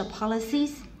financial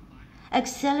policies,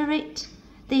 accelerate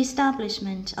the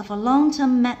establishment of a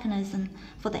long-term mechanism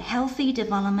for the healthy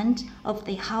development of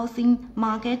the housing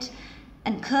market,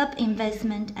 and curb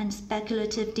investment and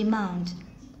speculative demand.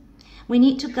 We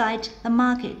need to guide the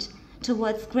market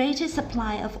towards greater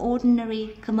supply of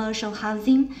ordinary commercial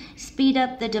housing, speed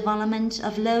up the development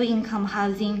of low-income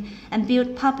housing, and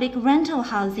build public rental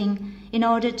housing in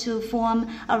order to form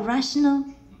a rational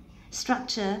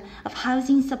structure of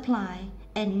housing supply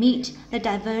and meet the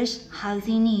diverse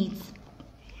housing needs.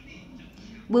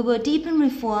 We will deepen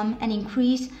reform and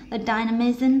increase the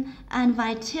dynamism and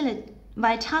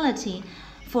vitality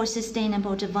for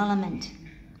sustainable development.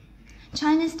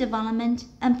 China's development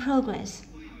and progress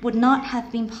would not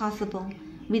have been possible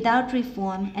without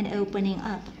reform and opening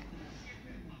up.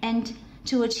 And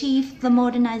to achieve the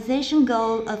modernization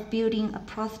goal of building a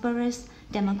prosperous,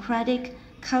 democratic,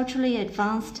 culturally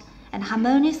advanced, and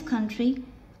harmonious country,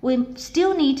 we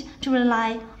still need to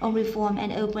rely on reform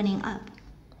and opening up.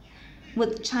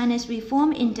 With China's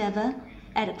reform endeavor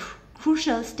at a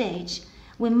crucial stage,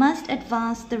 we must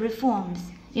advance the reforms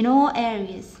in all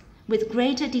areas with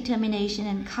greater determination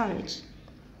and courage.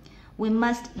 We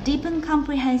must deepen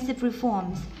comprehensive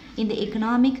reforms in the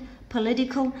economic,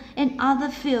 political, and other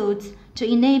fields to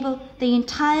enable the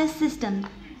entire system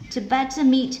to better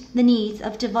meet the needs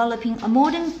of developing a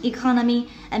modern economy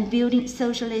and building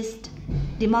socialist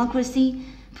democracy,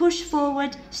 push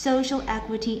forward social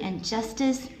equity and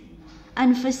justice,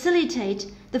 and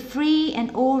facilitate the free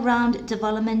and all-round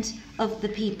development of the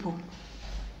people.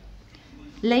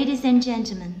 Ladies and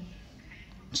gentlemen,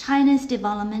 China's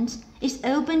development is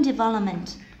open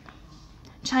development.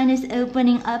 China's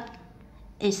opening up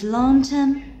is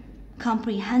long-term,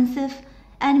 comprehensive,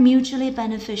 and mutually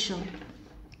beneficial.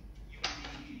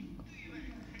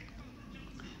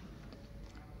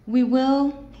 We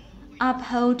will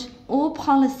uphold all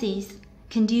policies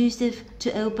conducive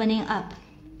to opening up.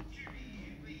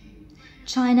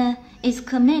 China is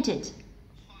committed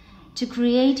to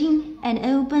creating an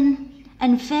open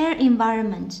and fair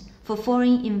environment for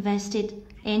foreign invested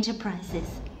enterprises.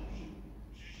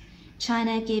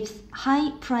 China gives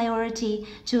high priority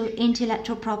to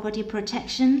intellectual property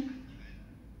protection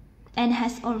and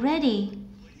has already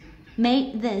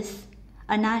made this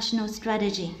a national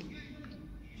strategy.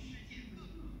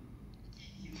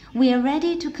 We are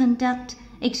ready to conduct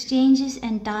exchanges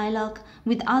and dialogue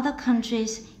with other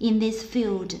countries in this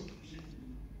field.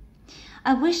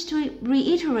 I wish to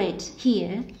reiterate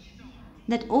here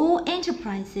that all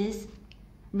enterprises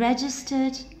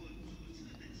registered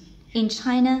in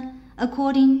China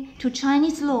according to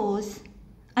Chinese laws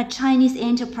are Chinese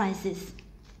enterprises.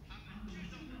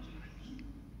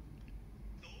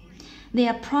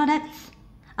 Their products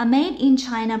are made in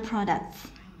China products,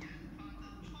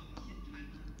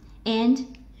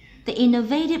 and the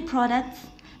innovative products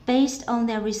based on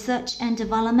their research and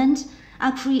development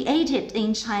are created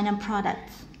in China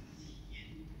products.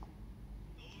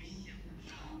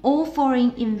 All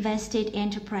foreign invested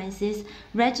enterprises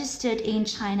registered in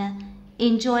China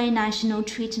enjoy national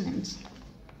treatment.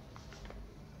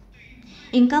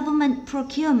 In government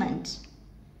procurement,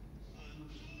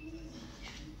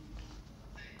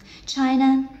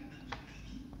 China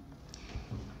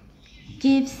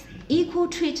gives equal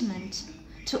treatment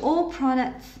to all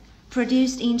products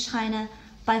produced in China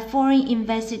by foreign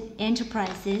invested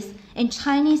enterprises and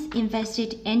Chinese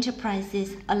invested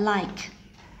enterprises alike.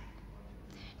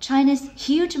 China's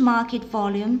huge market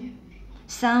volume,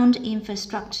 sound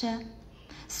infrastructure,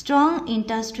 strong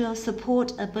industrial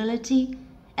support ability,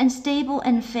 and stable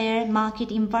and fair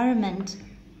market environment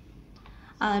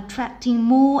are attracting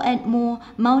more and more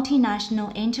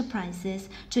multinational enterprises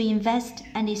to invest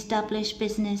and establish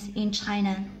business in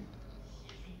China.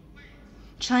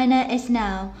 China is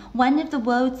now one of the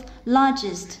world's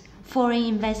largest foreign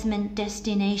investment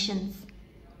destinations.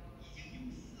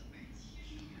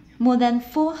 More than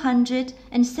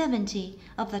 470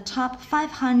 of the top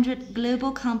 500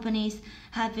 global companies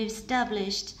have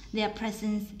established their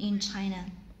presence in China.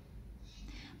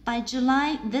 By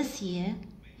July this year,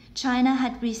 China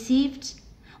had received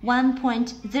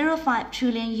 $1.05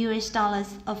 trillion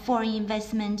of foreign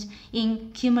investment in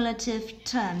cumulative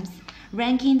terms,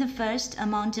 ranking the first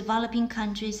among developing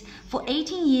countries for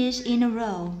 18 years in a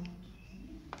row.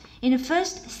 In the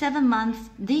first 7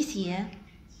 months this year,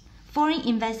 foreign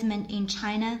investment in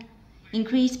China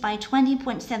increased by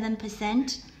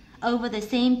 20.7% over the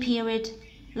same period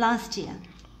last year.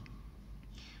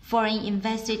 Foreign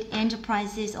invested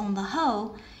enterprises on the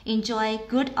whole enjoy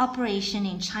good operation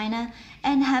in China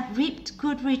and have reaped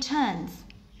good returns.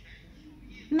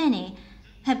 many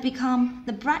have become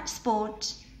the bright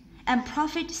spot and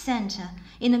profit center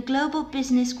in the global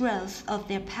business growth of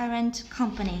their parent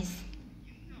companies.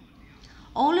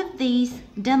 All of these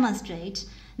demonstrate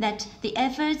that the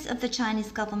efforts of the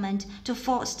Chinese government to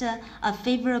foster a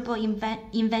favorable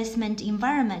investment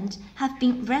environment have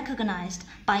been recognized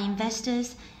by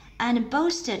investors and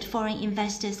boosted foreign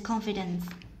investors' confidence.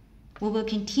 We will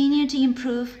continue to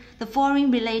improve the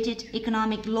foreign-related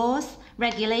economic laws,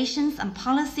 regulations, and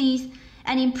policies,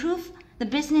 and improve the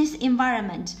business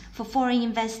environment for foreign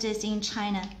investors in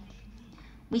China.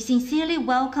 We sincerely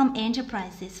welcome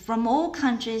enterprises from all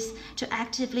countries to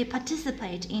actively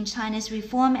participate in China's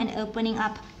reform and opening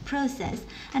up process,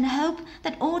 and hope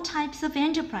that all types of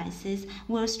enterprises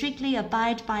will strictly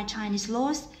abide by Chinese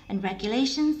laws and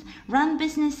regulations, run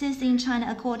businesses in China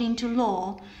according to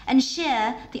law, and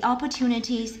share the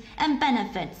opportunities and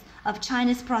benefits of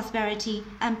China's prosperity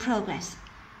and progress.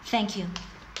 Thank you.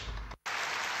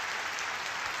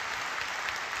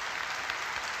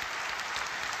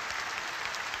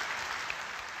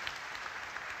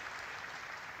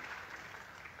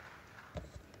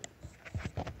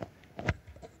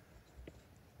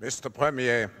 Mr.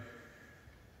 Premier,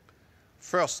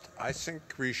 first, I think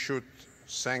we should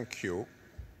thank you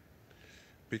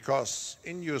because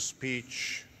in your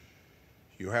speech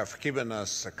you have given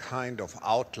us a kind of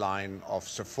outline of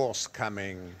the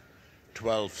forthcoming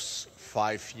 12th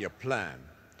five-year plan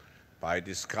by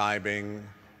describing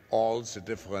all the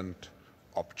different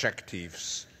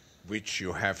objectives which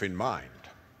you have in mind.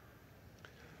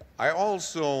 I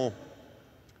also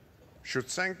should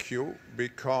thank you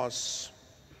because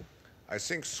I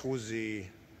think through the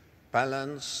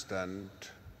balanced and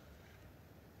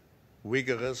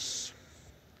vigorous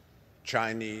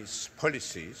Chinese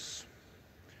policies,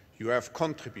 you have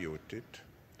contributed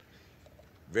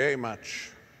very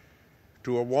much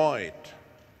to avoid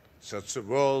that the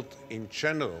world in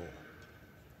general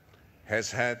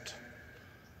has had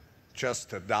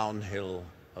just a downhill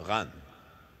run.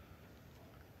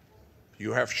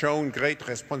 You have shown great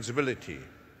responsibility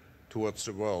towards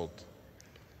the world.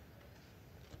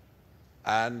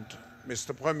 And,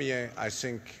 Mr. Premier, I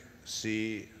think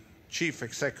the chief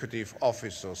executive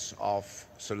officers of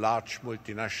the large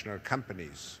multinational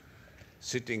companies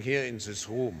sitting here in this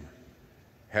room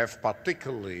have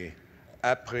particularly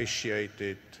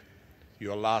appreciated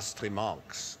your last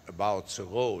remarks about the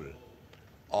role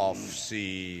of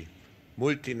the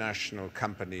multinational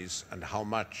companies and how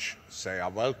much they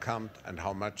are welcomed and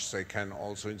how much they can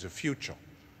also in the future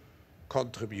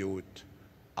contribute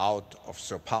out of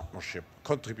the partnership,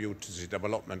 contribute to the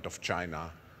development of China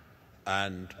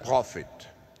and profit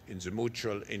in the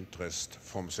mutual interest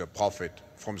from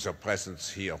their presence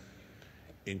here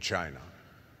in China.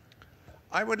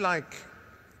 I would like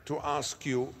to ask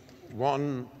you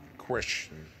one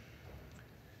question.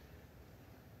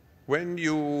 When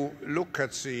you look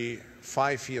at the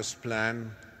 5-year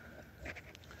plan,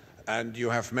 and you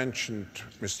have mentioned,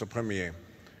 Mr. Premier,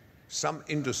 some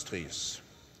industries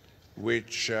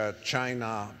which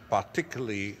China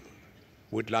particularly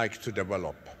would like to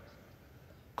develop.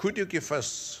 Could you give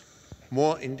us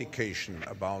more indication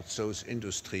about those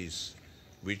industries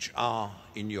which are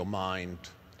in your mind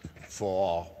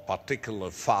for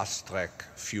particular fast-track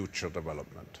future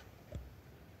development?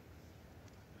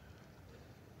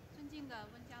 尊敬的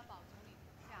温家宝总理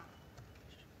阁下，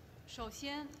首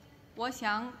先，我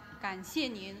想感谢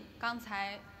您刚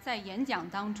才在演讲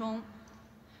当中，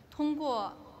通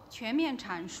过全面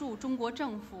阐述中国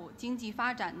政府经济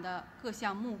发展的各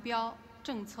项目标、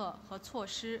政策和措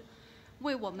施，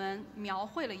为我们描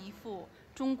绘了一幅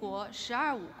中国“十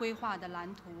二五”规划的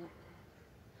蓝图。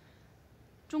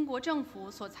中国政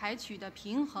府所采取的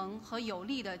平衡和有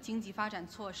力的经济发展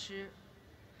措施，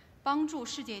帮助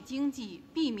世界经济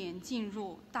避免进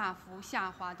入大幅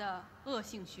下滑的恶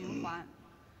性循环。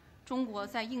中国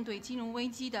在应对金融危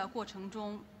机的过程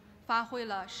中，发挥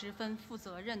了十分负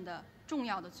责任的重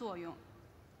要的作用。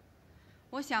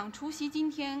我想，出席今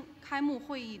天开幕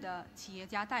会议的企业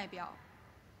家代表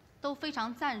都非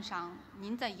常赞赏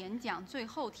您在演讲最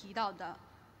后提到的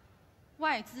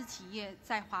外资企业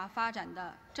在华发展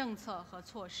的政策和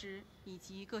措施，以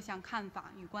及各项看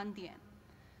法与观点。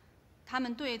他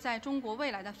们对在中国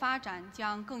未来的发展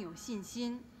将更有信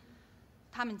心，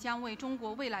他们将为中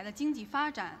国未来的经济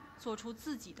发展做出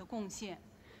自己的贡献，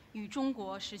与中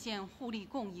国实现互利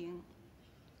共赢。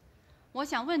我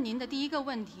想问您的第一个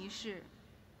问题是，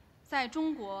在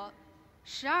中国“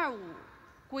十二五”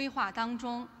规划当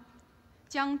中，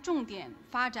将重点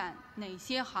发展哪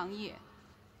些行业？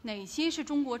哪些是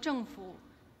中国政府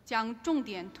将重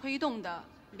点推动的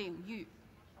领域？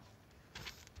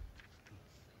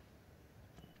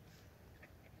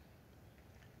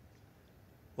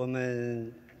我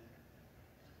们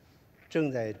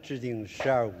正在制定“十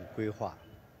二五”规划，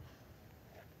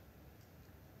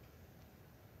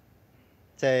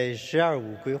在“十二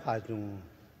五”规划中，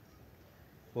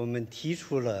我们提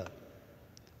出了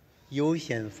优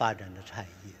先发展的产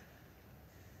业。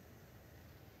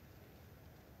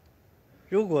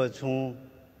如果从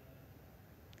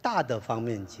大的方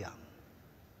面讲，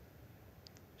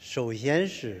首先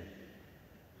是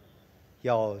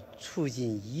要促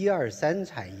进1、2、3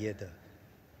产业的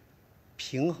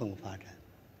平衡发展。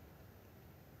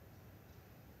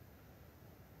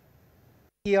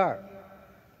第二，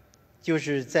就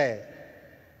是在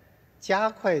加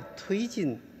快推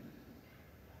进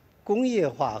工业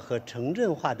化和城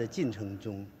镇化的进程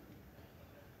中，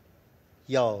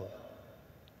要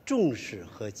重视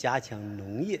和加强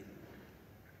农业，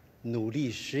努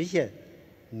力实现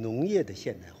农业的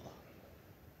现代化。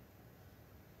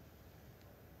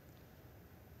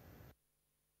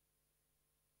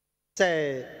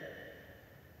在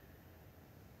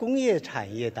工业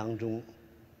产业当中，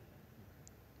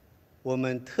我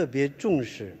们特别重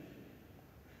视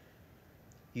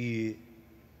与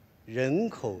人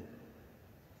口、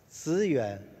资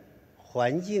源、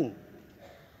环境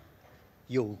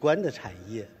有关的产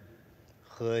业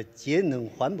和节能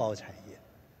环保产业。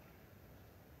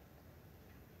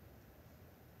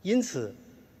因此，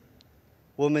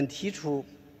我们提出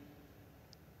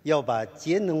要把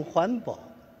节能环保、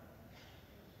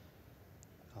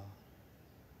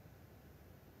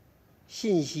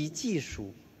信息技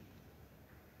术、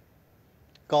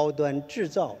高端制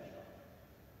造、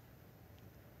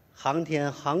航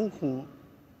天航空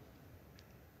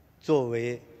作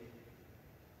为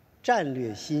战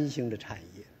略新兴的产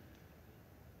业。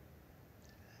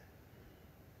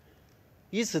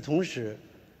与此同时，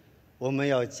我们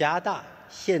要加大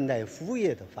现代服务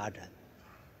业的发展，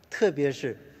特别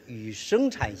是与生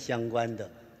产相关的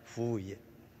服务业。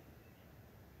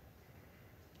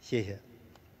谢谢。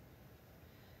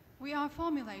We are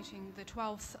formulating the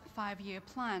 12th five-year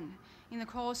plan. In the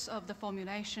course of the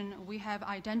formulation, we have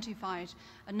identified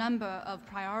a number of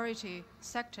priority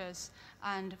sectors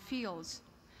and fields.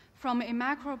 From a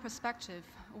macro perspective,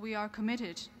 we are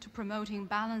committed to promoting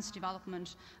balanced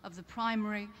development of the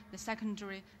primary, the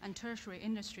secondary, and tertiary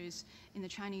industries in the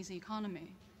Chinese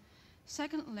economy.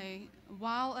 Secondly,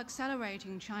 while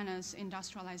accelerating China's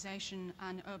industrialization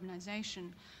and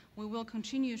urbanization, we will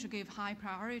continue to give high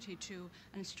priority to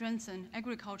and strengthen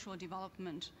agricultural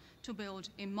development to build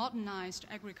a modernized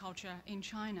agriculture in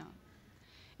China.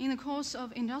 In the course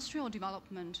of industrial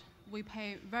development, we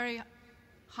pay very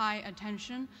high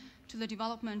attention to the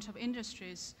development of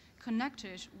industries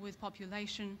connected with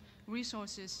population,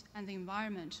 resources, and the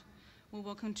environment. We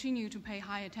will continue to pay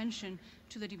high attention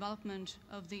to the development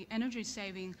of the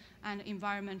energy-saving and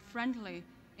environment-friendly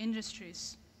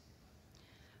industries.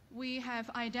 We have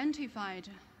identified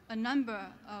a number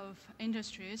of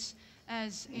industries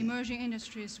as emerging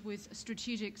industries with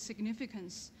strategic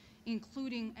significance,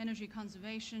 including energy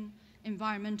conservation,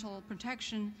 environmental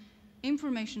protection,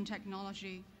 information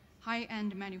technology,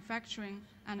 high-end manufacturing,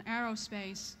 and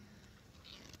aerospace,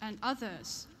 and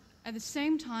others. At the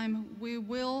same time, we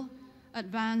will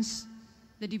advance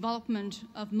the development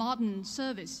of modern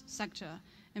service sector,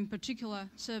 in particular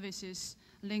services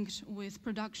linked with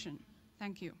production.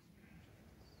 Thank you.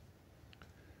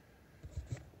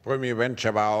 Premier Wen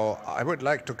Jiabao, I would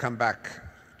like to come back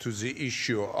to the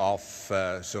issue of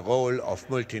the role of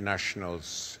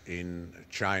multinationals in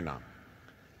China.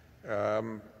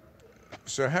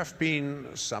 There have been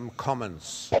some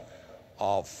comments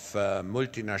of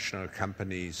multinational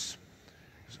companies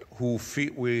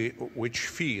which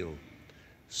feel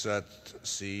that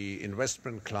the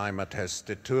investment climate has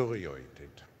deteriorated.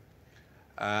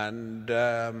 And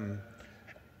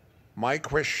my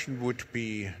question would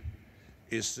be,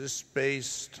 is this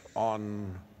based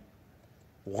on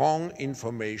wrong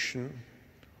information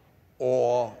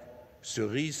or the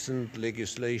recent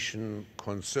legislation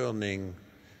concerning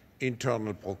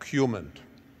internal procurement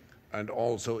and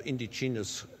also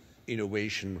indigenous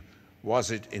innovation,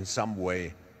 was it in some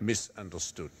way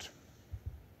misunderstood?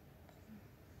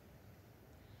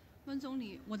 温总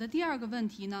理，我的第二个问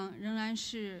题呢，仍然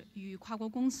是与跨国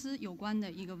公司有关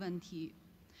的一个问题。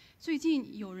最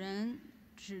近有人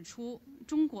指出，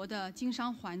中国的经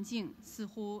商环境似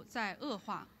乎在恶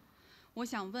化。我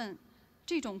想问，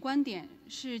这种观点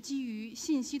是基于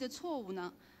信息的错误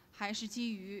呢，还是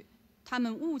基于他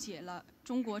们误解了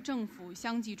中国政府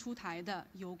相继出台的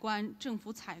有关政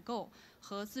府采购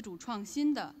和自主创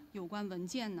新的有关文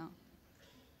件呢？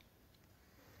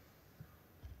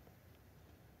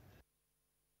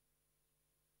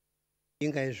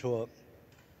应该说，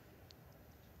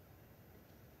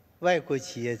外国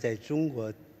企业在中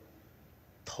国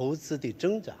投资的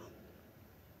增长，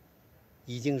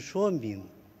已经说明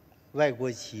外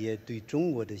国企业对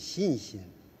中国的信心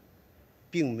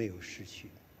并没有失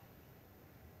去。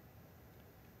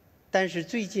但是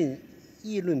最近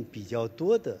议论比较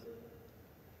多的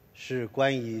是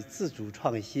关于自主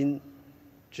创新、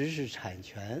知识产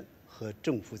权和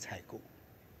政府采购。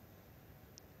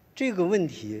这个问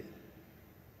题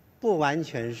不完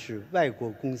全是外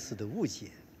国公司的误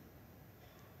解，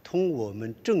同我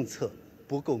们政策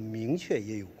不够明确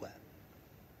也有关。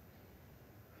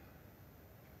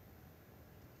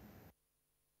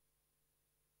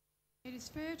It is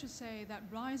fair to say that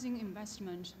rising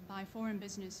investment by foreign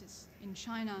businesses in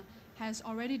China has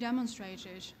already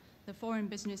demonstrated the foreign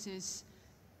businesses'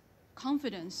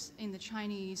 confidence in the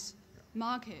Chinese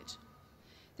market.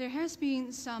 There has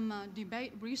been some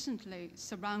debate recently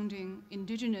surrounding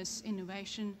indigenous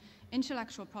innovation,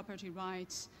 intellectual property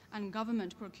rights, and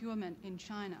government procurement in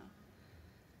China.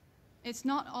 It's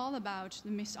not all about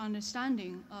the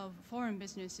misunderstanding of foreign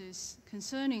businesses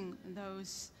concerning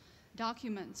those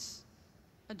documents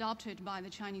adopted by the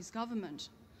Chinese government.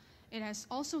 It has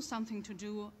also something to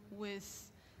do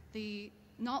with the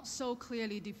not so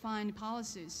clearly defined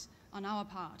policies on our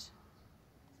part.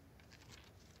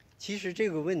 其实这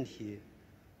个问题，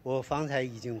我方才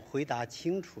已经回答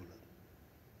清楚了。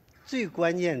最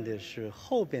关键的是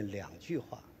后边两句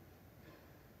话。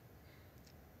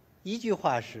一句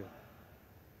话是，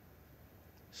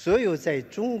所有在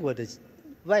中国的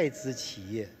外资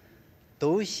企业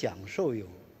都享受有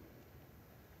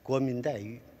国民待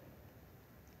遇。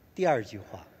第二句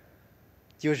话，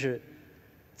就是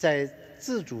在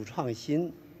自主创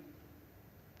新、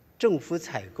政府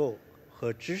采购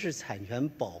和知识产权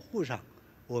保护上，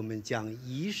我们将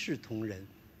一视同仁，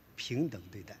平等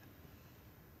对待。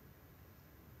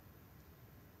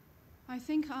I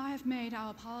think I have made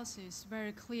our policies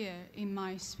very clear in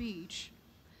my speech.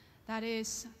 That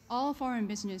is, all foreign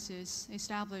businesses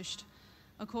established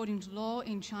according to law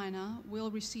in China will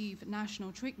receive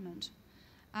national treatment.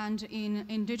 And in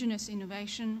indigenous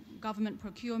innovation, government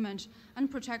procurement, and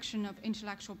protection of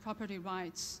intellectual property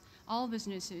rights, all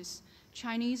businesses,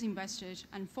 Chinese invested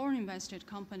and foreign invested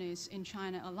companies in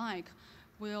China alike,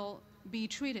 will be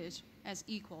treated as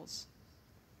equals.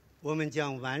 我们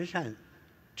将完善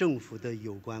政府的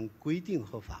有关规定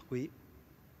和法规，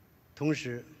同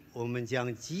时我们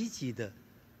将积极地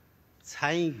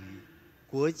参与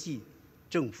国际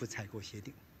政府采购协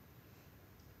定。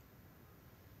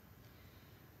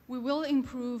We will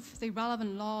improve the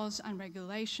relevant laws and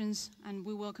regulations, and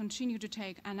we will continue to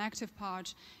take an active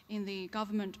part in the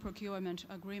government procurement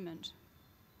agreement.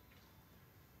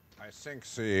 I think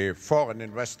the foreign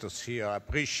investors here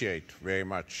appreciate very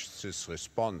much this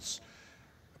response.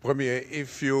 Premier,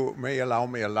 if you may allow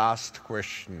me a last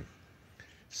question.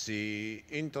 The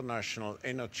International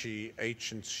Energy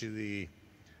Agency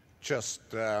just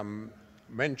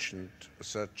mentioned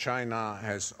that China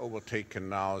has overtaken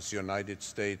now the United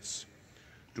States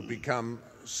to become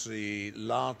the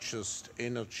largest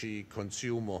energy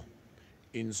consumer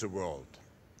in the world.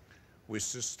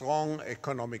 With the strong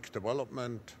economic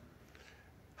development,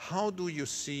 how do you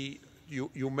see,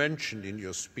 you mentioned in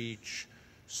your speech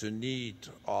the need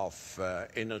of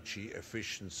energy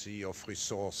efficiency, of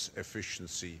resource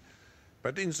efficiency,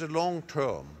 but in the long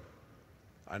term,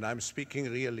 and I'm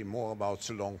speaking really more about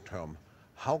the long term,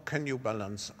 how can you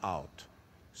balance out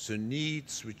the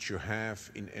needs which you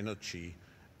have in energy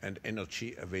and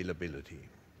energy availability?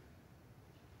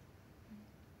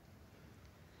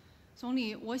 总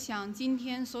理，我想今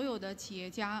天所有的企业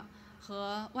家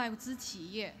和外资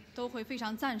企业都会非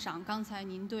常赞赏刚才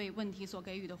您对问题所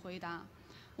给予的回答。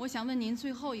我想问您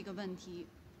最后一个问题。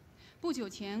不久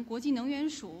前，国际能源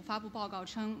署发布报告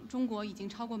称，中国已经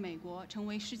超过美国，成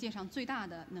为世界上最大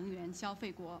的能源消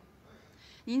费国。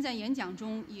您在演讲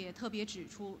中也特别指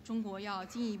出，中国要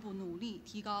进一步努力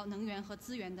提高能源和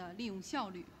资源的利用效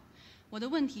率。我的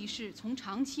问题是，从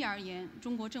长期而言，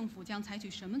中国政府将采取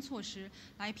什么措施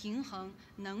来平衡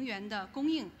能源的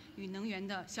供应与能源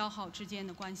的消耗之间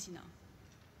的关系呢？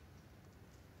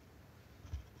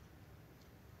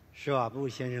施瓦布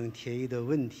先生提议的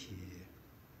问题，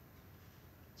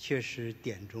确实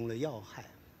点中了要害。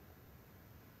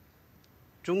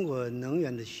中国能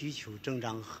源的需求增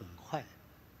长很快，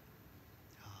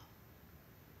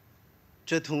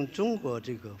这同中国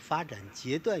这个发展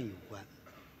阶段有关，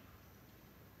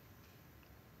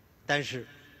但是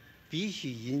必须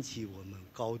引起我们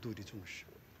高度的重视。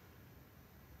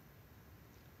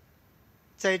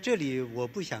在这里，我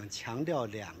不想强调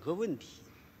两个问题，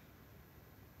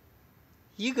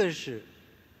一个是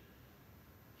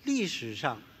历史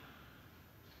上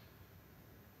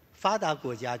发达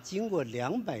国家经过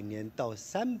200年到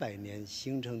300年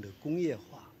形成的工业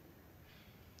化，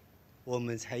我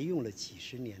们才用了几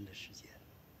十年的时间。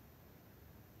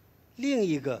另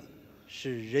一个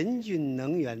是人均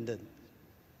能源的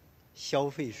消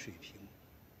费水平，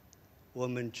我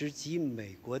们只及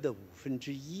美国的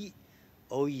1/5%，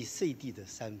 OECD 的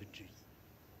1/3。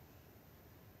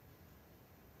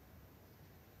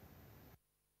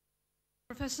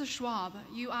Professor Schwab,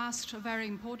 you asked a very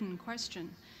important question.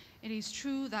 It is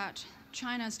true that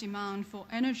China's demand for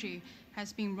energy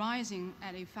has been rising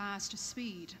at a fast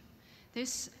speed.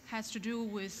 This has to do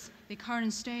with the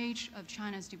current stage of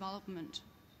China's development.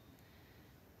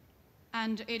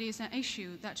 And it is an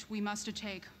issue that we must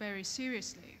take very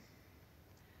seriously.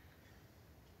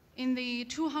 In the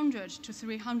 200 to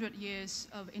 300 years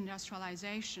of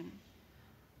industrialization,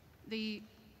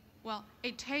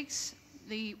 it takes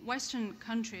the Western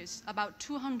countries about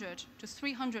 200 to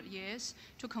 300 years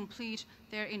to complete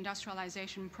their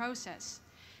industrialization process.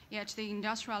 Yet the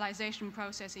industrialization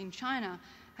process in China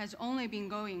has only been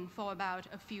going for about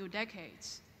a few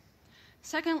decades.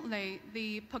 Secondly,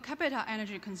 the per capita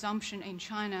energy consumption in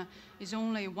China is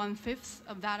only 1/5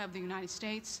 of that of the United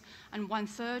States and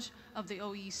 1/3 of the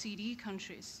OECD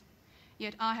countries.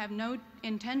 Yet I have no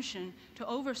intention to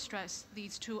overstress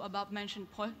these two above-mentioned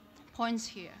points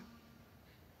here.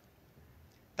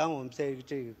 当我们在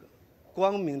这个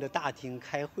光明的大厅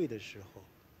开会的时候，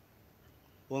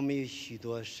我们有许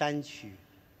多山区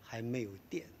还没有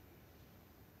电，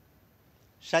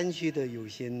山区的有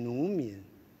些农民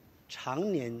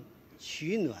常年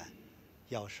取暖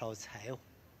要烧柴火。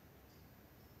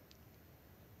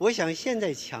我想现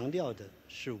在强调的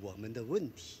是我们的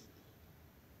问题。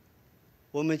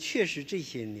我们确实这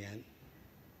些年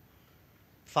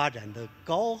发展的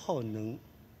高耗能、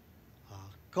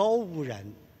高污染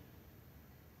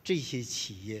这些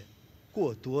企业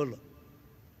过多了，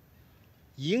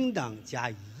应当加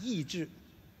以抑制。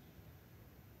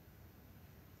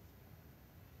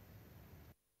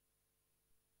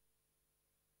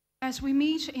As we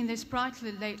meet in this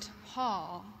brightly lit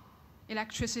hall,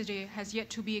 electricity has yet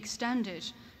to be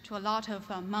extended to a lot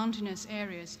of mountainous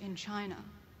areas in China.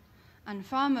 And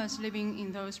farmers living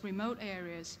in those remote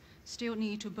areas still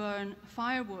need to burn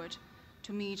firewood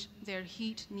to meet their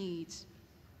heat needs.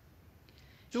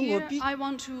 Here, I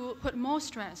want to put more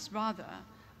stress, rather,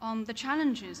 on the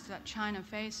challenges that China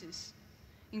faces,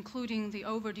 including the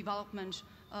overdevelopment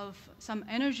of some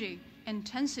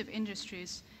energy-intensive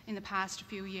industries in the past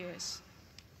few years.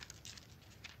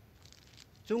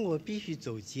 中国必须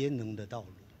走节能的道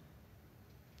路。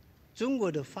中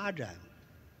国的发展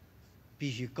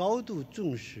必须高度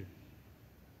重视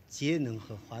节能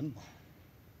和环保，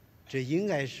这应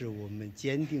该是我们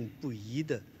坚定不移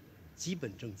的基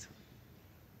本政策。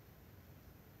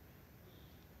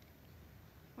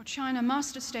China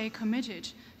must stay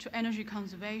committed to energy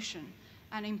conservation,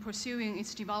 and in pursuing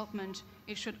its development,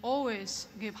 it should always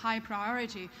give high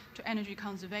priority to energy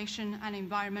conservation and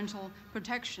environmental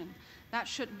protection. That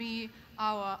should be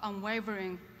our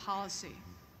unwavering policy.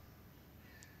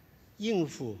 应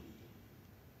付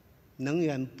能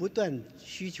源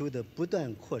需求的不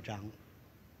断扩张，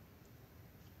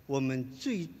我们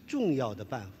最重要的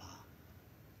办法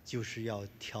就是要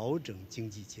调整经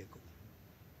济结构。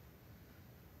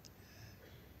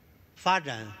发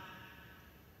展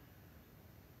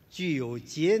具有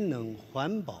节能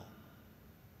环保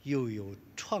又有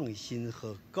创新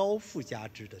和高附加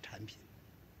值的产品，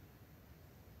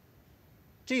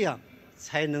这样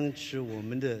才能使我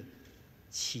们的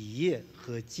企业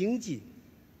和经济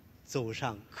走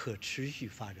上可持续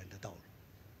发展的道路。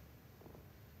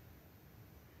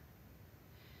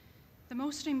The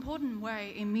most important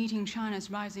way in meeting China's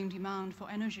rising demand for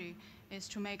energy is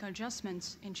to make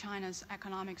adjustments in China's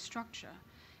economic structure.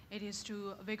 It is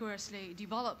to vigorously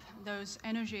develop those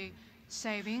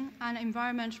energy-saving and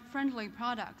environment-friendly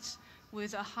products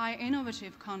with a high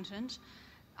innovative content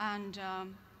and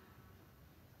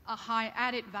a high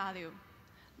added value.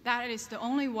 That is the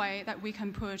only way that we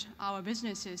can put our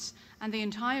businesses and the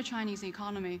entire Chinese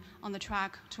economy on the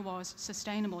track towards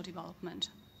sustainable development.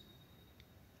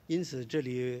 因此，这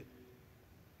里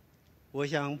我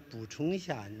想补充一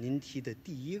下您提的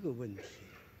第一个问题。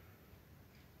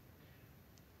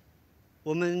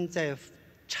我们在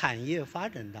产业发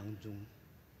展当中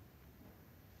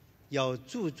要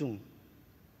注重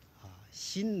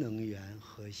新能源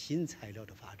和新材料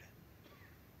的发展，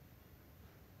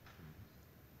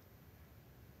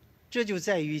这就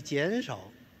在于减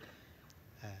少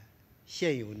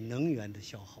现有能源的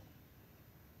消耗。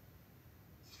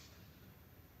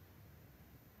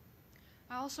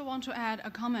I also want to add a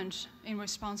comment in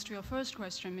response to your first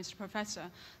question, Mr.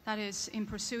 Professor. That is, in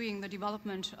pursuing the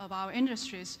development of our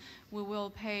industries, we will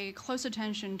pay close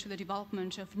attention to the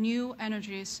development of new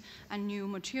energies and new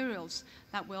materials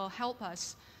that will help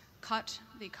us cut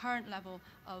the current level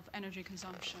of energy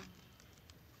consumption.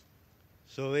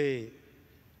 所谓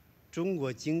中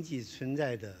国经济存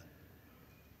在的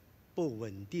不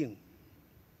稳定、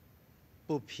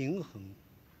不平衡、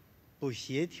不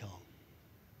协调、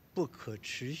不可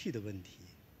持续的问题，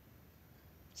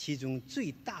其中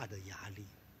最大的压力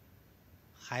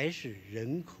还是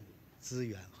人口、资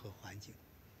源和环境。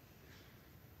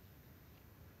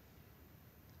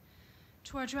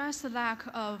To address the lack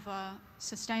of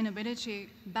sustainability,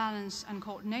 balance, and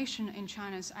coordination in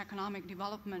China's economic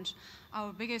development,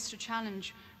 our biggest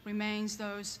challenge remains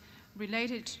those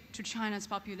related to China's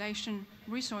population,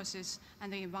 resources,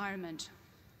 and the environment.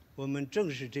 我们正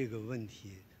视这个问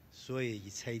题，所以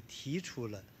才提出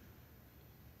了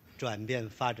转变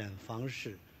发展方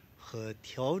式和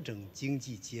调整经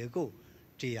济结构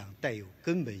这样带有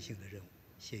根本性的任务。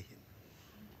谢谢。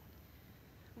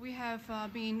We have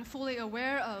been fully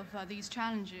aware of these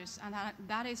challenges, and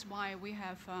that is why we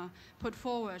have put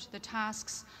forward the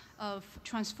tasks of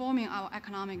transforming our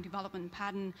economic development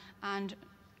pattern and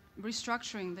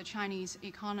restructuring the Chinese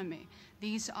economy.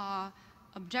 These are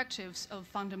objectives of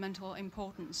fundamental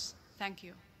importance. Thank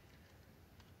you.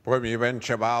 Premier Wen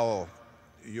Jiabao,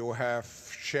 you have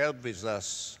shared with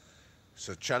us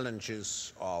the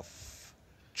challenges of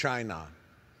China.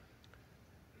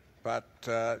 But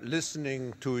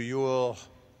listening to your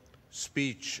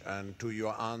speech and to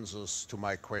your answers to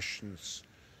my questions,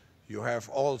 you have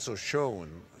also shown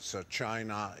that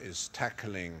China is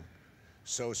tackling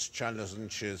those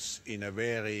challenges in a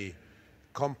very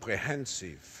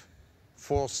comprehensive,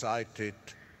 foresighted,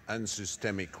 and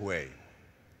systemic way.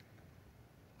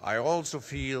 I also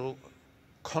feel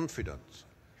confident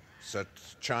that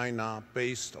China,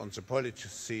 based on the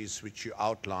policies which you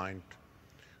outlined,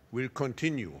 will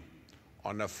continue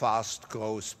on a fast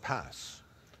growth path,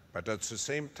 but at the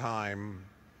same time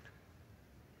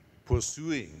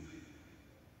pursuing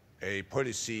a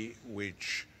policy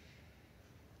which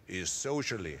is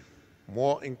socially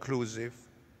more inclusive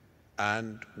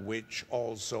and which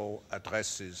also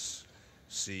addresses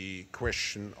the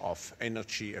question of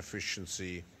energy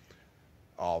efficiency,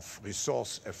 of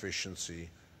resource efficiency,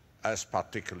 as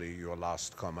particularly your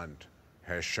last comment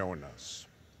has shown us.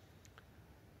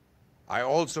 I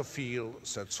also feel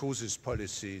that through these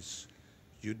policies,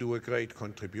 you do a great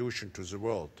contribution to the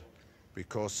world,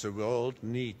 because the world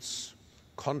needs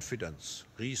confidence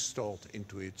restored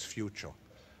into its future.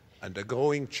 And a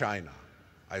growing China,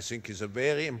 I think, is a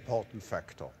very important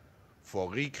factor for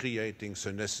recreating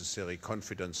the necessary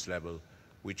confidence level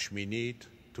which we need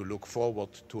to look forward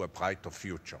to a brighter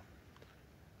future.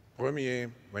 Premier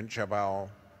Wen Jiabao,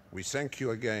 we thank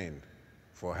you again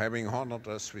for having honored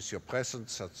us with your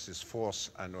presence at this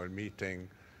 4th annual meeting,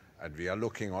 and we are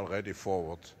looking already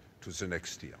forward to the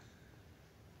next year.